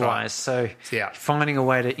stabilise. Right. So finding a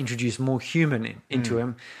way to introduce more human into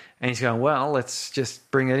him, and he's going, well, let's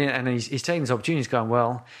just bring it in. And he's taking this opportunity. He's going,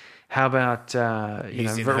 well, how about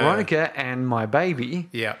Veronica and my baby?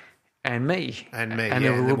 Yeah. And me. And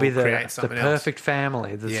then we'll be the perfect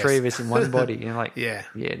family, the 3 of us in one body. That's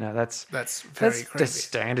very crazy. That's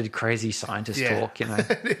standard crazy scientist talk,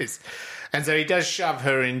 It is. And so he does shove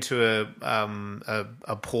her into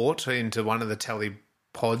a port, into one of the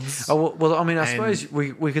telepods. Oh, well, I mean, I suppose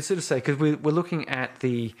we could sort of say, because we're looking at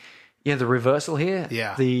the reversal here.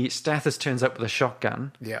 Yeah. The Stathis turns up with a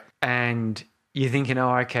shotgun. Yeah. And you're thinking,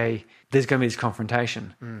 okay, there's going to be this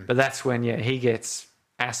confrontation. But that's when, he gets...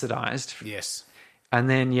 acidized. Yes. And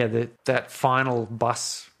then, that final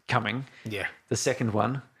bus coming, the second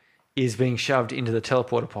one, is being shoved into the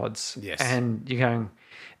teleporter pods. Yes. And you're going...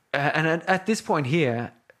 and at this point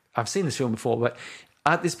here, I've seen this film before, but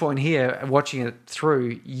at this point here, watching it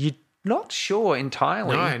through, you're not sure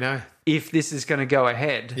entirely if this is going to go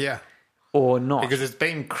ahead. Yeah. Or not. Because it's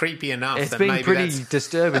been creepy enough. It's been pretty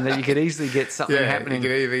disturbing that you could easily get something happening. You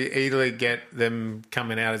could easily get them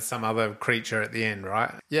coming out as some other creature at the end,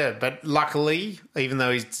 right? Yeah, but luckily, even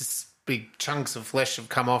though he's just big chunks of flesh have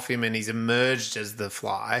come off him and he's emerged as the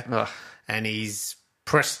fly and he's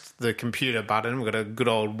pressed the computer button, we've got a good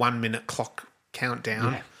old 1 minute clock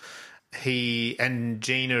countdown. Yeah. He and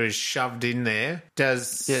Gina is shoved in there. The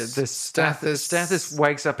Stathis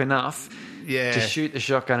wakes up enough to shoot the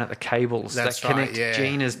shotgun at the cables that connect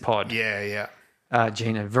Gina's pod.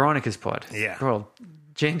 Veronica's pod. Yeah. Well,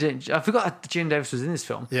 I forgot Gina Davis was in this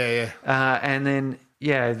film. Yeah. And then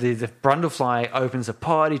the Brundlefly opens a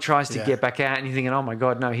pod. He tries to get back out, and you're thinking, oh my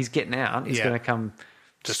god, no, he's getting out. He's going to come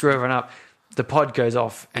screw everyone up. The pod goes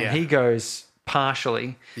off, and he goes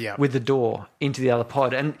partially with the door into the other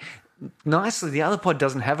pod, and nicely, the other pod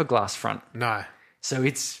doesn't have a glass front. No. So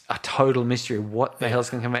it's a total mystery what the hell's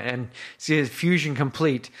going to come out. And so fusion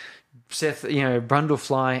complete, Seth,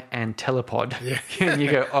 Brundlefly and telepod. Yeah. And you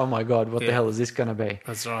go, oh my God, what the hell is this going to be?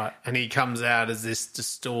 That's right. And he comes out as this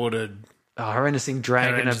distorted... horrendous thing,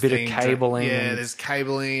 dragging a bit of cabling. There's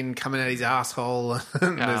cabling coming out his asshole.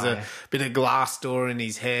 There's a bit of glass door in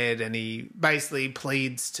his head, and he basically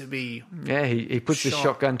pleads to be... Yeah, he puts the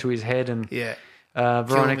shotgun to his head, and...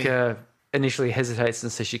 Veronica initially hesitates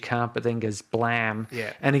and says she can't, but then goes blam.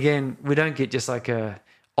 Yeah. And again, we don't get just like a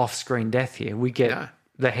off-screen death here. We get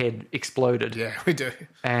the head exploded. Yeah, we do.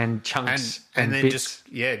 And chunks and then bits.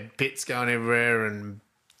 bits going everywhere, and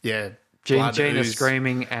Gina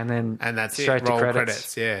screaming, and that's straight it. Roll to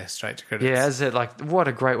credits. Yeah, straight to credits. Yeah, as it what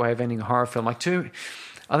a great way of ending a horror film. I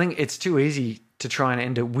think it's too easy to try and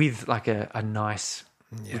end it with like a nice,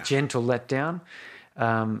 gentle letdown.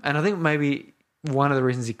 And I think maybe one of the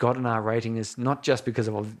reasons it got an R rating is not just because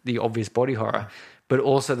of the obvious body horror, but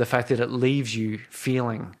also the fact that it leaves you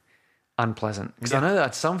feeling unpleasant. Because I know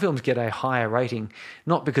that some films get a higher rating,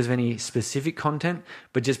 not because of any specific content,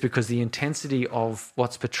 but just because the intensity of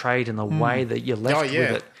what's portrayed and the way that you're left with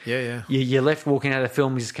it. Yeah. You're left walking out of the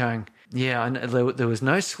film just going, yeah, there was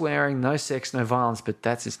no swearing, no sex, no violence, but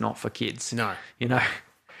that's just not for kids. No. You know?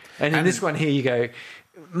 And in this one here, you go,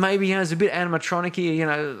 maybe it's a bit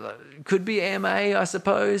animatronic-y, could be AMA, I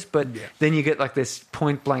suppose, but then you get like this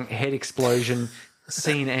point-blank head explosion,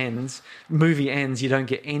 scene ends, movie ends, you don't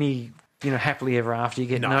get any, happily ever after. You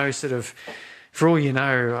get no sort of, for all you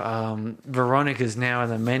know, Veronica's now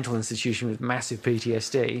in a mental institution with massive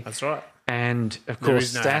PTSD. That's right. And, of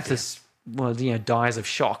course, Stathis, dies of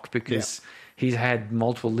shock because he's had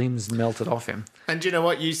multiple limbs melted off him. And do you know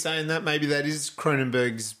what? You saying that, maybe that is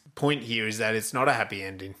Cronenberg's point here, is that it's not a happy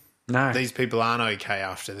ending. No. These people aren't okay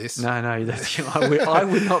after this. No. I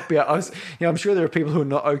would not be. I'm sure there are people who are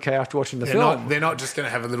not okay after watching the film. They're not just going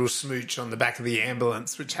to have a little smooch on the back of the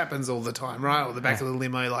ambulance, which happens all the time, right? Or the back of the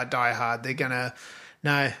limo like Die Hard. They're going to...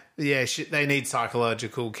 No, they need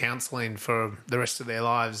psychological counselling for the rest of their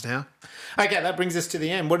lives now. Okay, that brings us to the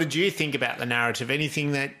end. What did you think about the narrative?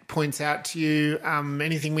 Anything that points out to you?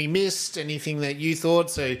 Anything we missed? Anything that you thought?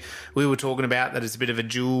 So we were talking about that it's a bit of a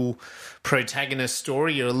dual protagonist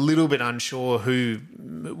story. You're a little bit unsure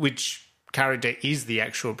which character is the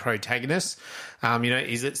actual protagonist.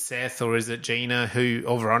 Is it Seth or is it Gina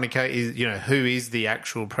or Veronica? Who is the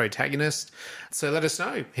actual protagonist? So let us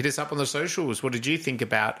know. Hit us up on the socials. What did you think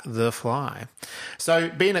about The Fly? So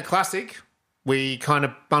being a classic, we kind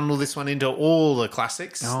of bundle this one into all the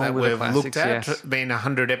classics that we've looked at. Yes. Being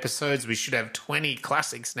 100 episodes, we should have 20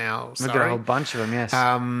 classics now. We've got a whole bunch of them,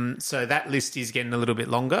 yes. So that list is getting a little bit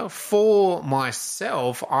longer. For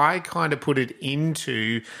myself, I kind of put it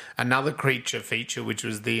into another creature feature, which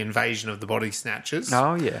was the Invasion of the Body Snatchers.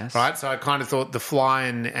 Oh, yes. Right, so I kind of thought The Fly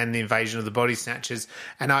and the Invasion of the Body Snatchers,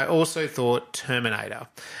 and I also thought Terminator.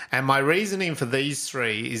 And my reasoning for these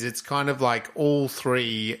three is it's kind of like all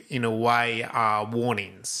three, in a way, are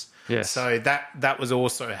warnings. Yes. So that was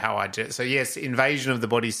also how I did it. So yes, Invasion of the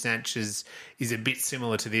Body Snatchers is a bit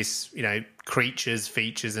similar to this, creatures,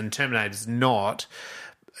 features, and Terminator's not.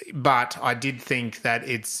 But I did think that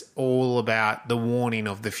it's all about the warning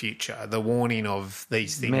of the future, the warning of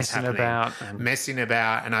these things messing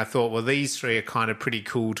about. And I thought, well, these three are kind of pretty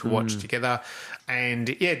cool to watch together.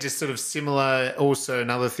 And yeah, just sort of similar. Also,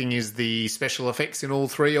 another thing is the special effects in all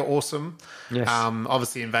three are awesome. Yes.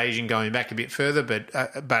 Obviously, Invasion going back a bit further,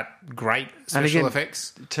 but great special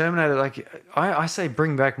effects. Terminator, I say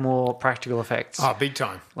bring back more practical effects. Oh, big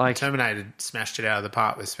time. Terminator smashed it out of the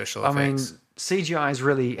park with special effects. I mean, CGI is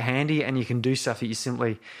really handy, and you can do stuff that you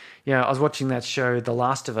simply... I was watching that show, The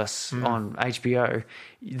Last of Us, on HBO.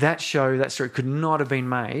 That story could not have been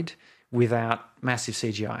made without massive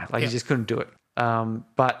CGI. You just couldn't do it.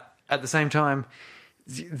 But at the same time,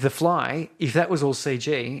 The Fly, if that was all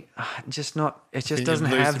CG, it just doesn't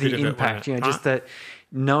have the impact. Just that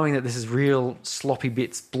knowing that this is real sloppy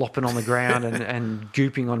bits blopping on the ground and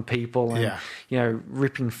gooping on people and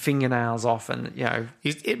ripping fingernails off, and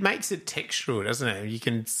it makes it textural, doesn't it? You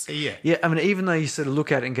can see it. Yeah, I mean, even though you sort of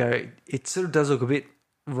look at it and go, it sort of does look a bit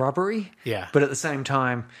rubbery. Yeah, but at the same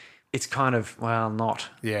time, it's kind of not.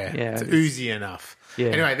 Yeah, it's oozy enough. Yeah.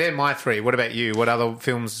 Anyway, they're my three. What about you? What other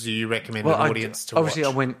films do you recommend an audience to watch? Obviously, I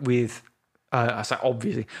went with.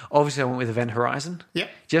 Obviously, I went with Event Horizon. Yep.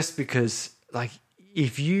 Just because,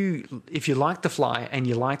 if you like The Fly and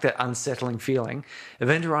you like that unsettling feeling,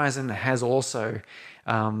 Event Horizon has also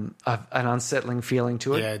an unsettling feeling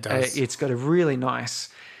to it. Yeah, it does. It's got a really nice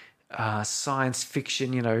science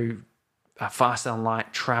fiction, faster than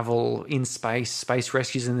light travel in space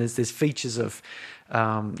rescues, and there's features of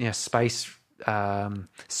space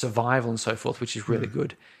survival and so forth, which is really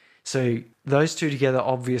good. So those two together,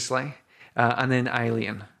 obviously, and then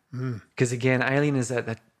Alien, because again, Alien is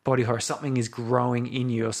that body horror. Something is growing in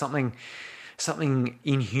you, or something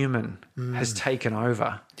inhuman has taken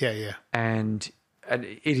over. Yeah. And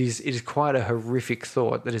it is quite a horrific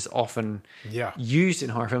thought that is often used in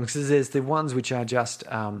horror films, because there's the ones which are just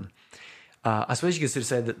I suppose you could sort of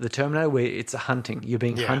say that the Terminator, where it's a hunting, you're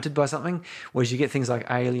being hunted by something, whereas you get things like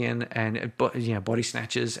Alien and Body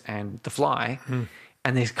Snatchers and The Fly,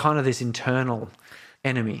 and there's kind of this internal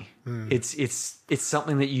enemy. It's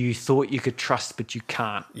something that you thought you could trust, but you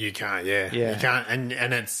can't. You can't, yeah. You can't,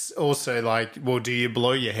 and it's also like, well, do you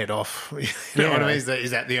blow your head off? You know what I mean?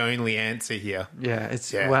 Is that the only answer here? Yeah,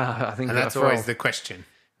 wow. I think, and that's always the question.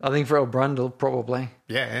 I think for El Brundle, probably.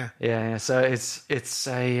 Yeah. So it's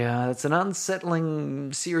an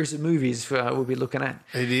unsettling series of movies we'll be looking at.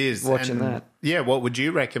 It is watching that. Yeah, what would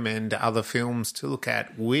you recommend other films to look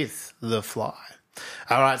at with The Fly?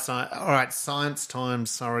 All right, science time.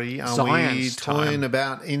 Sorry, are we talking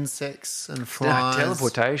about insects and flies?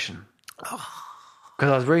 Teleportation. Because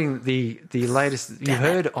I was reading the latest. You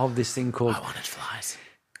heard of this thing called? I wanted flies.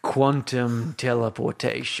 Quantum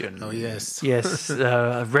teleportation. Oh, yes. Yes,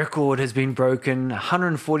 a record has been broken,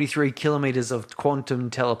 143 kilometres of quantum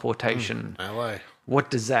teleportation. No way. What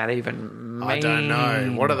does that even mean? I don't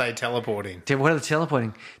know. What are they teleporting? What are they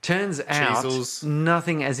teleporting? Turns out Cheezels.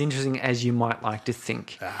 nothing as interesting as you might like to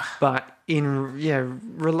think. But in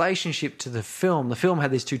relationship to the film had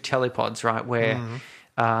these two telepods, right, where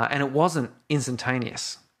and it wasn't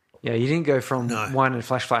instantaneous. Yeah, you didn't go from one and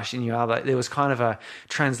flash in your other. There was kind of a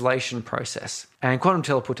translation process. And quantum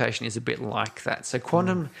teleportation is a bit like that. So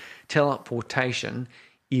quantum teleportation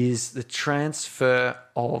is the transfer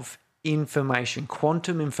of information,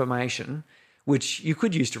 quantum information, which you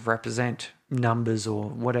could use to represent numbers or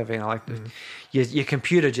whatever. Your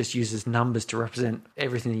computer just uses numbers to represent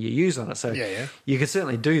everything that you use on it. So you could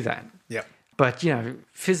certainly do that. Yeah. But,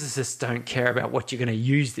 physicists don't care about what you're going to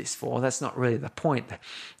use this for. That's not really the point.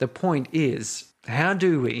 The point is, how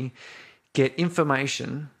do we get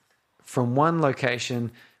information from one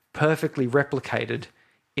location perfectly replicated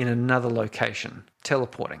in another location?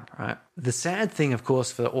 Teleporting, right? The sad thing, of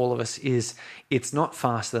course, for all of us is it's not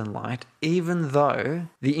faster than light, even though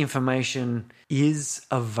the information is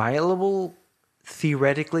available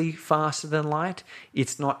theoretically faster than light.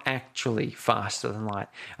 It's not actually faster than light.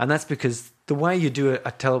 And that's because the way you do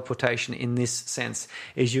a teleportation in this sense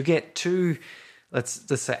is you get two, let's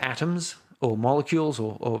say atoms or molecules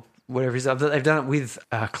or whatever it is. They've done it with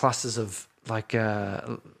clusters of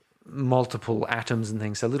multiple atoms and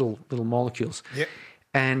things, so little molecules. Yep.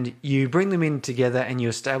 And you bring them in together and you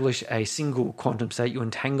establish a single quantum state. You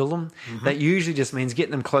entangle them. That usually just means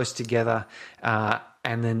getting them close together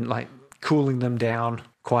and then cooling them down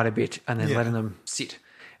quite a bit and then letting them sit.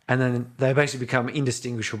 And then they basically become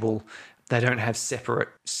indistinguishable. They don't have separate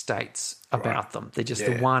states about them. They're just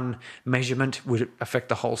the one measurement would affect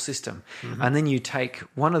the whole system. And then you take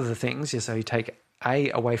one of the things, so you take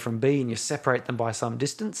A away from B and you separate them by some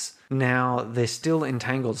distance. Now they're still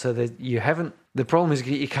entangled, so that you haven't. The problem is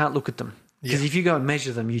you can't look at them because if you go and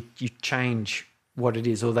measure them, you change what it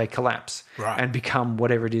is, or they collapse and become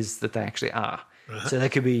whatever it is that they actually are. So they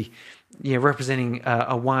could be representing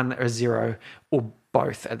a 1 or a 0 or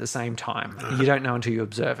both at the same time. You don't know until you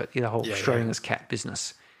observe it. The whole Schrodinger's cat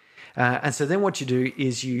business. And so then what you do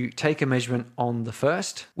is you take a measurement on the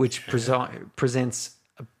first, which presents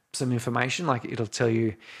some information. Like it'll tell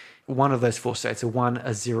you one of those four states, a 1,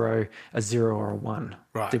 a 0, or a 1,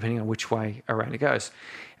 depending on which way around it goes.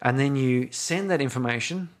 And then you send that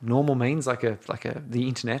information, normal means like the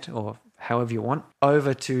internet or however you want,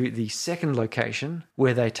 over to the second location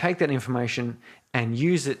where they take that information and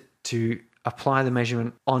use it to apply the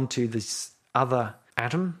measurement onto this other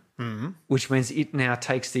atom, which means it now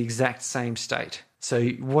takes the exact same state. So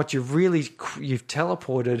what you've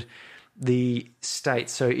teleported the state.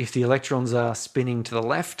 So if the electrons are spinning to the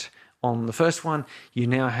left on the first one, you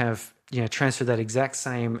now have transferred that exact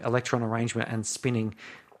same electron arrangement and spinning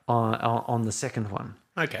on the second one.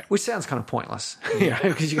 Okay. Which sounds kind of pointless,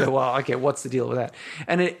 because you go, well, okay, what's the deal with that?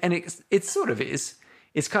 And it sort of is.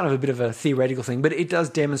 It's kind of a bit of a theoretical thing, but it does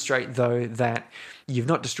demonstrate, though, that you've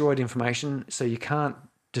not destroyed information, so you can't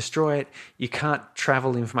destroy it. You can't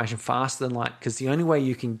travel information faster than light, because the only way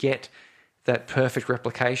you can get that perfect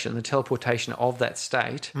replication, the teleportation of that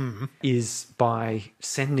state, is by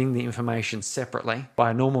sending the information separately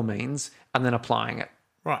by normal means and then applying it.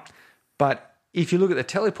 Right. But if you look at the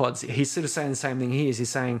telepods, he's sort of saying the same thing here. He's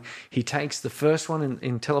saying he takes the first one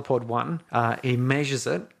in telepod 1, he measures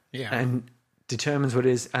it and determines what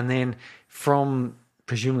it is, and then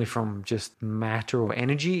presumably from just matter or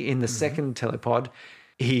energy in the second telepod,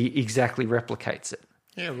 he exactly replicates it.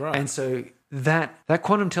 Yeah, right. And so that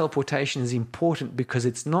quantum teleportation is important because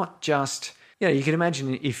it's not just, you can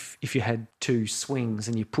imagine if you had two swings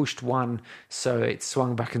and you pushed one so it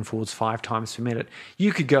swung back and forwards 5 times per minute,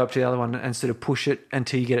 you could go up to the other one and sort of push it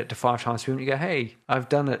until you get it to 5 times per minute. You go, hey, I've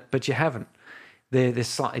done it, but you haven't. They're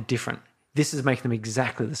slightly different. This is making them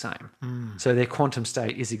exactly the same. So their quantum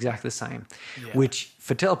state is exactly the same, which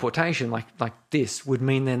for teleportation like this would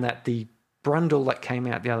mean then that the Brundle that came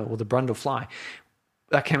out the other, or the Brundle fly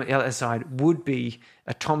that came out the other side, would be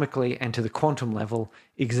atomically and to the quantum level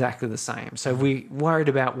exactly the same. So we worried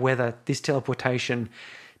about whether this teleportation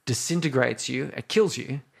disintegrates you, it kills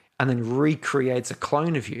you, and then recreates a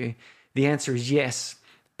clone of you. The answer is yes,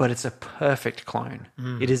 but it's a perfect clone.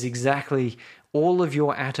 It is exactly all of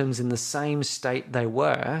your atoms in the same state they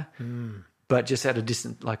were, but just at a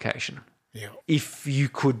distant location. Yeah. If you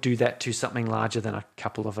could do that to something larger than a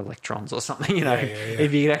couple of electrons or something,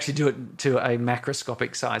 if you could actually do it to a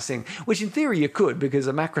macroscopic size thing, which in theory you could, because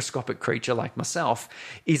a macroscopic creature like myself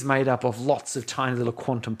is made up of lots of tiny little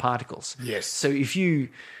quantum particles. Yes. So if you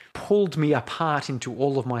pulled me apart into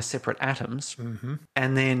all of my separate atoms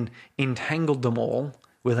and then entangled them all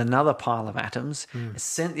with another pile of atoms,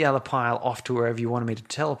 sent the other pile off to wherever you wanted me to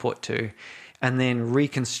teleport to, and then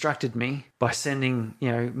reconstructed me by sending,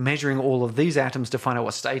 measuring all of these atoms to find out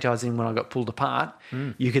what state I was in when I got pulled apart.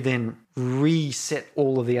 You could then reset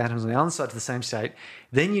all of the atoms on the other side to the same state.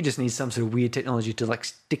 Then you just need some sort of weird technology to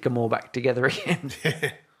stick them all back together again.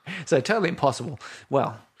 So totally impossible.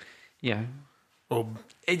 Well,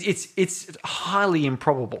 it's highly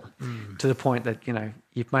improbable to the point that,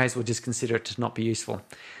 you may as well just consider it to not be useful.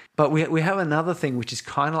 But we have another thing which is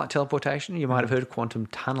kind of like teleportation. You might have heard of quantum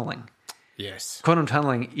tunneling. Yes. Quantum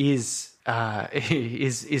tunneling is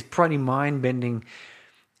pretty mind-bending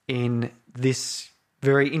in this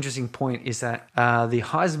very interesting point, is that the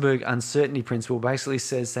Heisenberg uncertainty principle basically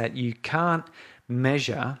says that you can't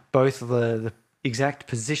measure both the exact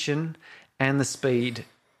position and the speed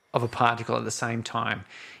of a particle at the same time.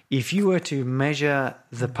 If you were to measure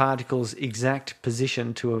the particle's exact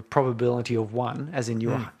position to a probability of 1, as in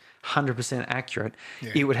you are 100% accurate,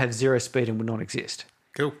 it would have zero speed and would not exist.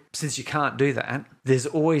 Cool. Since you can't do that, there's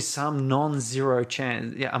always some non-zero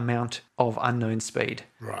amount of unknown speed.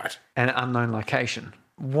 Right. And unknown location.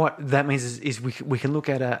 What that means is we can look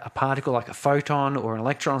at a particle like a photon or an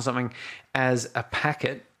electron or something as a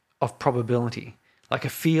packet of probability. Like a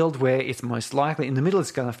field where it's most likely in the middle,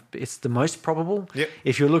 it's the most probable. Yep.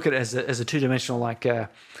 If you look at it as a two-dimensional, like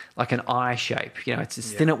an eye shape,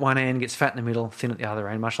 it's thin at one end, gets fat in the middle, thin at the other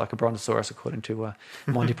end, much like a brontosaurus, according to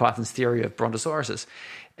Monty Python's theory of brontosauruses.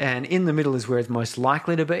 And in the middle is where it's most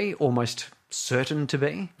likely to be, or most certain to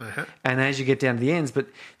be. And as you get down to the ends, but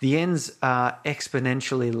the ends are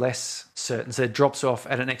exponentially less certain. So it drops off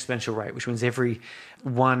at an exponential rate, which means every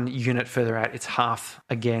 1 unit further out, it's half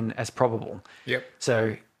again as probable. Yep.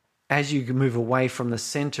 So as you move away from the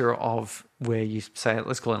center of where you say,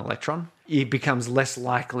 let's call it an electron, it becomes less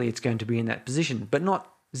likely it's going to be in that position, but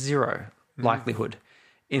not zero likelihood.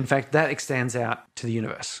 In fact, that extends out to the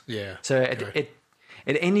universe. Yeah. So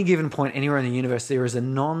at any given point anywhere in the universe, there is a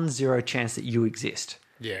non-zero chance that you exist.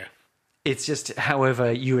 Yeah. It's just,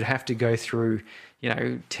 however, you would have to go through,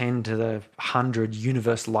 10 to the 100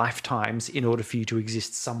 universe lifetimes in order for you to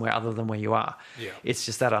exist somewhere other than where you are. Yeah. It's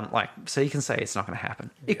just that, so you can say it's not going to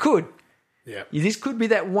happen. Yeah. It could. Yeah. This could be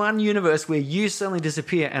that one universe where you suddenly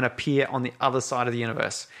disappear and appear on the other side of the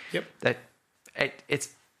universe. Yep. It's,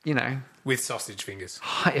 with sausage fingers.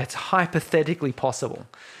 It's hypothetically possible.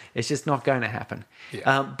 It's just not going to happen.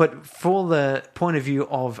 Yeah. But for the point of view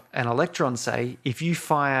of an electron, say, if you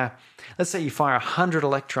let's say you fire 100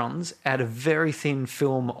 electrons at a very thin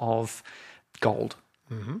film of gold,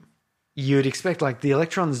 you'd expect the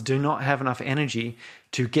electrons do not have enough energy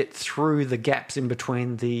to get through the gaps in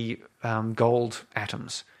between the gold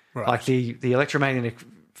atoms. Right. Like the electromagnetic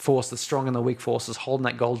force, the strong and the weak forces holding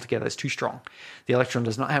that gold together is too strong. The electron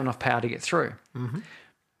does not have enough power to get through.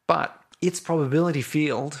 But its probability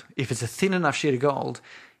field, if it's a thin enough sheet of gold,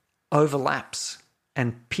 overlaps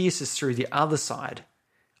and pierces through the other side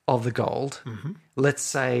of the gold. Let's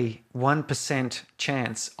say 1%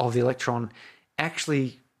 chance of the electron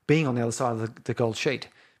actually being on the other side of the gold sheet,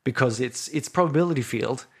 because its probability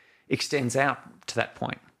field extends out to that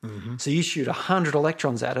point. So you shoot 100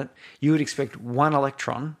 electrons at it, you would expect 1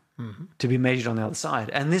 electron to be measured on the other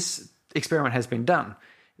side. And this experiment has been done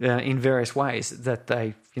in various ways, that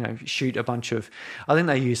they shoot a bunch of, I think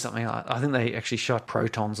they use something like, I think they actually shot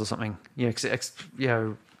protons or something,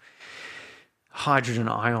 hydrogen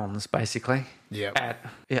ions basically at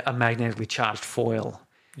a magnetically charged foil.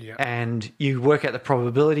 And you work out the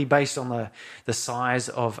probability based on the size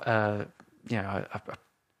of a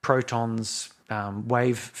proton's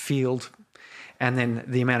wave field, and then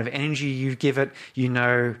the amount of energy you give it,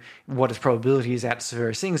 what its probability is at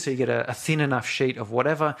various things. So you get a thin enough sheet of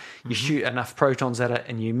whatever, you shoot enough protons at it,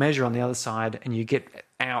 and you measure on the other side, and you get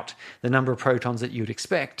out the number of protons that you'd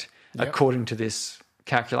expect according to this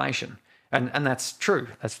calculation. And that's true.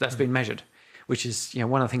 That's been measured, which is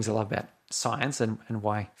one of the things I love about science and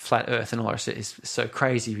why flat Earth and all that is so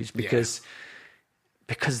crazy is because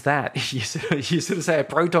that you sort of say a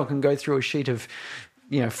proton can go through a sheet of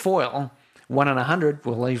foil. 1 in 100.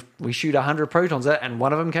 Well, we shoot 100 protons at, and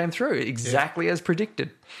one of them came through exactly as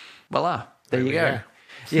predicted. Voila, there you go.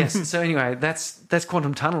 Yes. So anyway, that's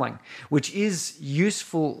quantum tunneling, which is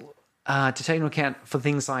useful to take into account for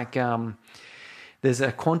things like there's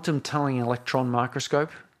a quantum tunneling electron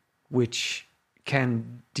microscope, which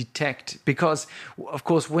can detect, because of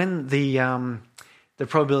course when the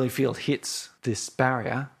probability field hits this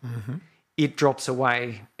barrier, it drops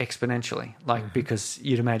away exponentially, because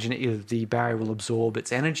you'd imagine the barrier will absorb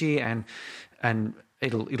its energy and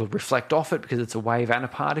it'll reflect off it because it's a wave and a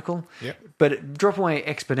particle. Yep. But it drop away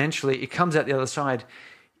exponentially. It comes out the other side.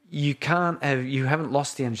 You haven't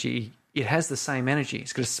lost the energy. It has the same energy.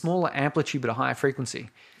 It's got a smaller amplitude but a higher frequency.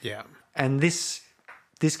 Yeah. And this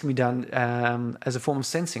can be done as a form of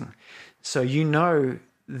sensing. So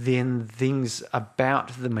then things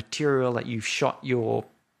about the material that you've shot your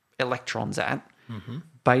electrons at,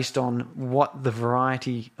 based on what the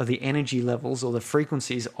variety of the energy levels or the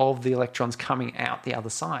frequencies of the electrons coming out the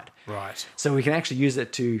other side. Right. So we can actually use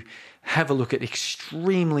it to have a look at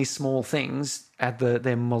extremely small things at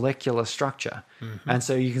their molecular structure. And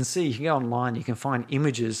so you can go online, you can find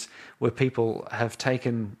images where people have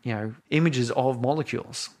taken, images of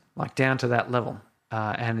molecules, like down to that level.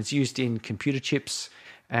 And it's used in computer chips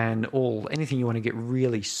and anything you want to get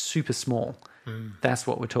really super small. That's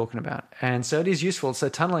what we're talking about. And so it is useful. So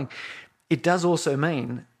tunneling, it does also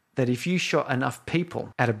mean that if you shot enough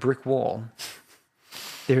people at a brick wall,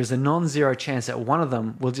 there is a non-zero chance that one of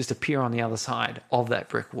them will just appear on the other side of that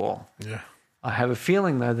brick wall. Yeah. I have a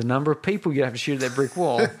feeling, though, the number of people you'd have to shoot at that brick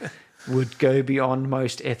wall would go beyond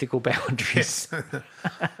most ethical boundaries.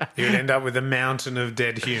 You'd end up with a mountain of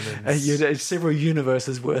dead humans. Several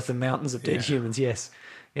universes worth of mountains of dead humans, yes.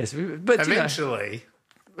 But eventually...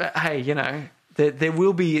 hey, there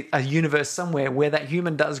will be a universe somewhere where that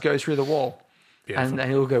human does go through the wall. And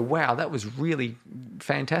he'll go, wow, that was really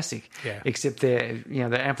fantastic. Yeah. Except their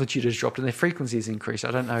amplitude has dropped and their frequency has increased.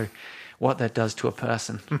 I don't know what that does to a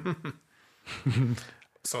person.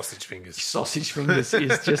 Sausage fingers. Sausage fingers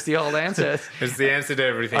is just the old answer. It's the answer to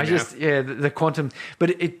everything. The quantum, but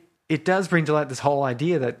it does bring to light this whole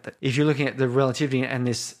idea that if you're looking at the relativity and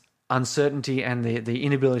this uncertainty and the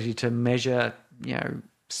inability to measure,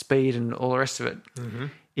 speed and all the rest of it.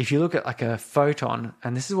 If you look at like a photon,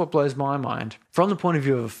 and this is what blows my mind, from the point of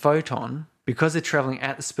view of a photon, because they're traveling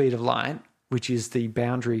at the speed of light, which is the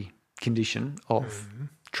boundary condition of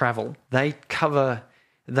travel, they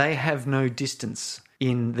have no distance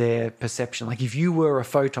in their perception. Like if you were a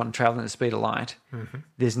photon traveling at the speed of light,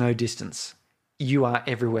 there's no distance. You are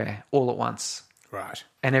everywhere all at once. Right.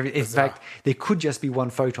 And in fact, there could just be one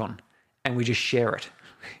photon and we just share it.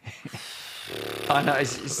 I know.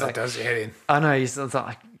 It's that does your head in. I know. It's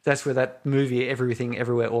like, that's where that movie Everything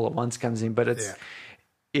Everywhere All at Once comes in. But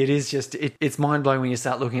it is just it's mind blowing when you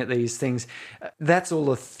start looking at these things. That's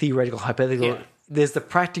all a theoretical, hypothetical. Yeah. There's the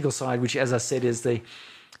practical side, which, as I said, is the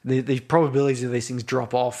probabilities of these things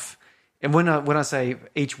drop off. And when I say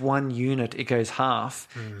each one unit, it goes half.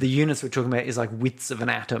 The units we're talking about is like widths of an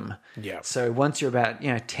atom. Yeah. So once you're about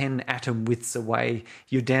 10 atom widths away,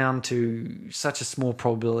 you're down to such a small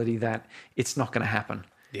probability that it's not going to happen.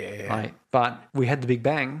 Yeah. But we had the Big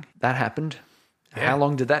Bang. That happened. Yeah. How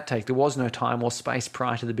long did that take? There was no time or space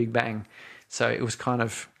prior to the Big Bang. So it was kind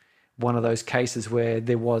of one of those cases where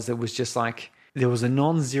there was a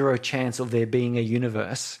non-zero chance of there being a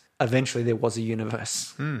universe. Eventually there was a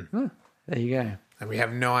universe. There you go. And we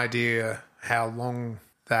have no idea how long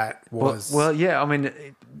that was. Well, yeah. I mean,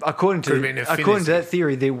 according to that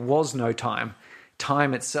theory, there was no time.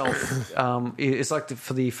 Time itself is like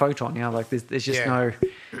for the photon. There's just no.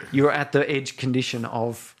 You're at the edge condition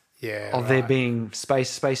of there being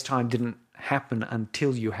space. Space time didn't happen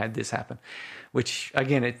until you had this happen, which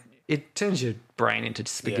again it turns your brain into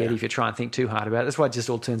spaghetti if you try and think too hard about it. That's why it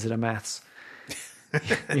just all turns into maths.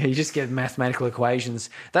 You just get mathematical equations.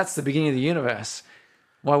 That's the beginning of the universe.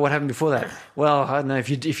 Why? What happened before that? Well, I don't know. If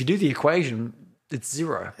you do the equation, it's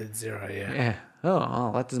zero. It's zero. Yeah. Yeah.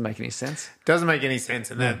 Oh, that doesn't make any sense. Doesn't make any sense,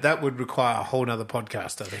 and that would require a whole nother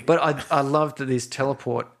podcast, I think. But I love that this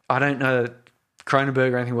teleport. I don't know that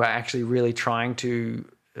Cronenberg or anything were actually really trying to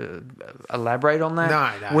elaborate on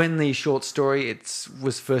that. No. When the short story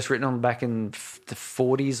was first written on back in the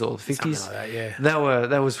 40s or 50s, something like that,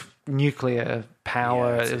 that was nuclear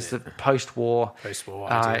power. It was the post-war.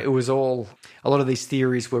 Idea. It was all a lot of these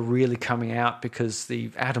theories were really coming out because the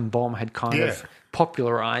atom bomb had kind of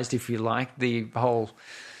popularized, if you like, the whole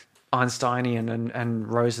Einsteinian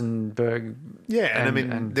and Rosenberg. Yeah,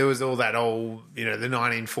 and there was all that old, the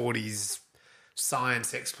 1940s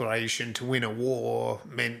science exploration to win a war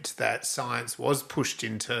meant that science was pushed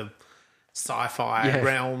into sci-fi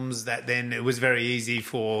realms, that then it was very easy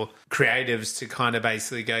for creatives to kind of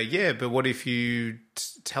basically go, yeah, but what if you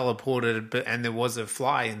teleported and there was a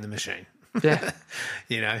fly in the machine? Yeah.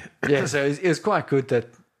 Yeah, so it was quite good that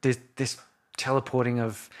this teleporting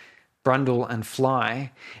of Brundle and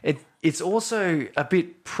Fly, it's also a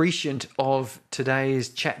bit prescient of today's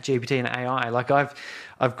ChatGPT and AI. Like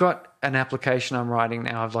I've got an application I'm writing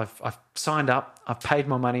now. I've signed up. I've paid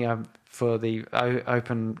my money for the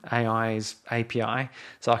OpenAI's API,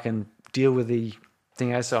 so I can deal with the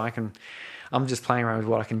thing. So I'm just playing around with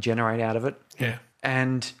what I can generate out of it. Yeah.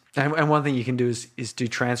 And one thing you can do is do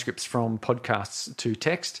transcripts from podcasts to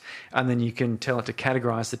text, and then you can tell it to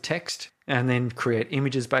categorize the text and then create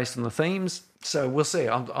images based on the themes. So we'll see.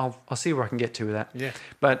 I'll see where I can get to with that. Yeah.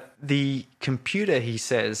 But the computer, he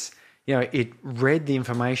says, it read the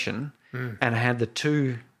information and had the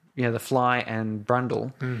two, the Fly and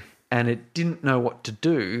Brundle, and it didn't know what to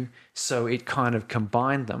do, so it kind of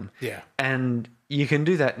combined them. Yeah. And you can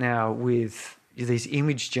do that now with these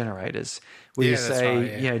image generators where you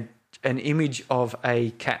say, an image of a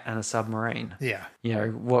cat and a submarine. Yeah.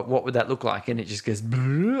 What would that look like? And it just goes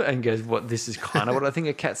and goes, this is kind of what I think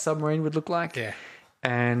a cat submarine would look like. Yeah.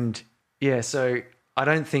 And so I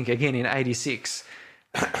don't think, again, in 86,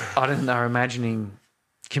 I don't think they were imagining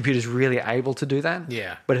computers really able to do that.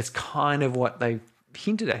 Yeah. But it's kind of what they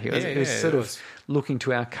hinted at here. It was sort of looking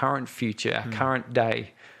to our current future, our current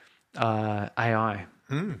day AI.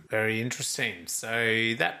 Very interesting.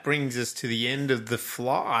 So that brings us to the end of The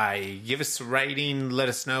Fly. Give us a rating. Let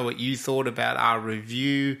us know what you thought about our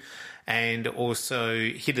review, and also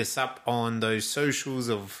hit us up on those socials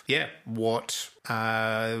of what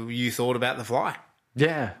you thought about The Fly.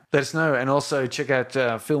 Yeah, let us know, and also check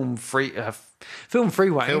out Film Freeway for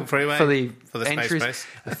the entries. Space.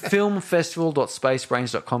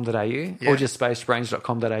 Filmfestival.spacebrains.com.au or just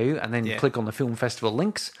spacebrains.com.au, and then click on the film festival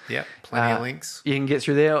links. Yeah, plenty of links. You can get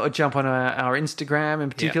through there, or jump on our Instagram in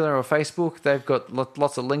particular, or Facebook. They've got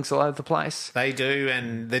lots of links all over the place. They do,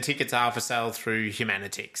 and the tickets are for sale through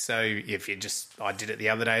Humanitix. So if I did it the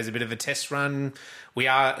other day as a bit of a test run.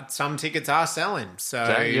 Some tickets are selling,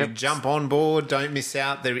 so jump on board. Don't miss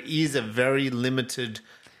out. There is a very limited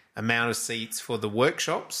amount of seats for the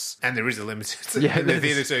workshops, and there is a limited in the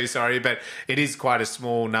theatre too. Sorry, but it is quite a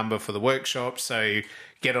small number for the workshops. So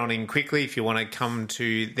get on in quickly if you want to come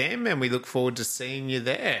to them, and we look forward to seeing you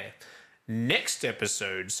there. Next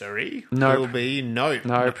episode, will be Nope.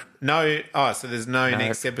 No. Oh, so there's no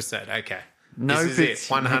next episode. Okay. Nope. This is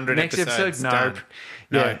it. 100 next episodes. Episode, Nope.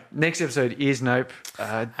 Done. Yeah. Next episode is Nope.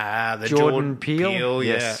 The Jordan Peele.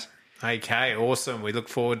 Yes. Yeah. Okay, awesome. We look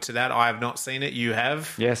forward to that. I have not seen it. You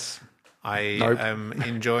have? Yes. I am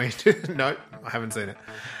enjoying Nope, I haven't seen it.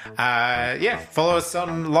 Follow us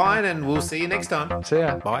online, and we'll see you next time. See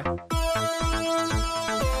ya. Bye.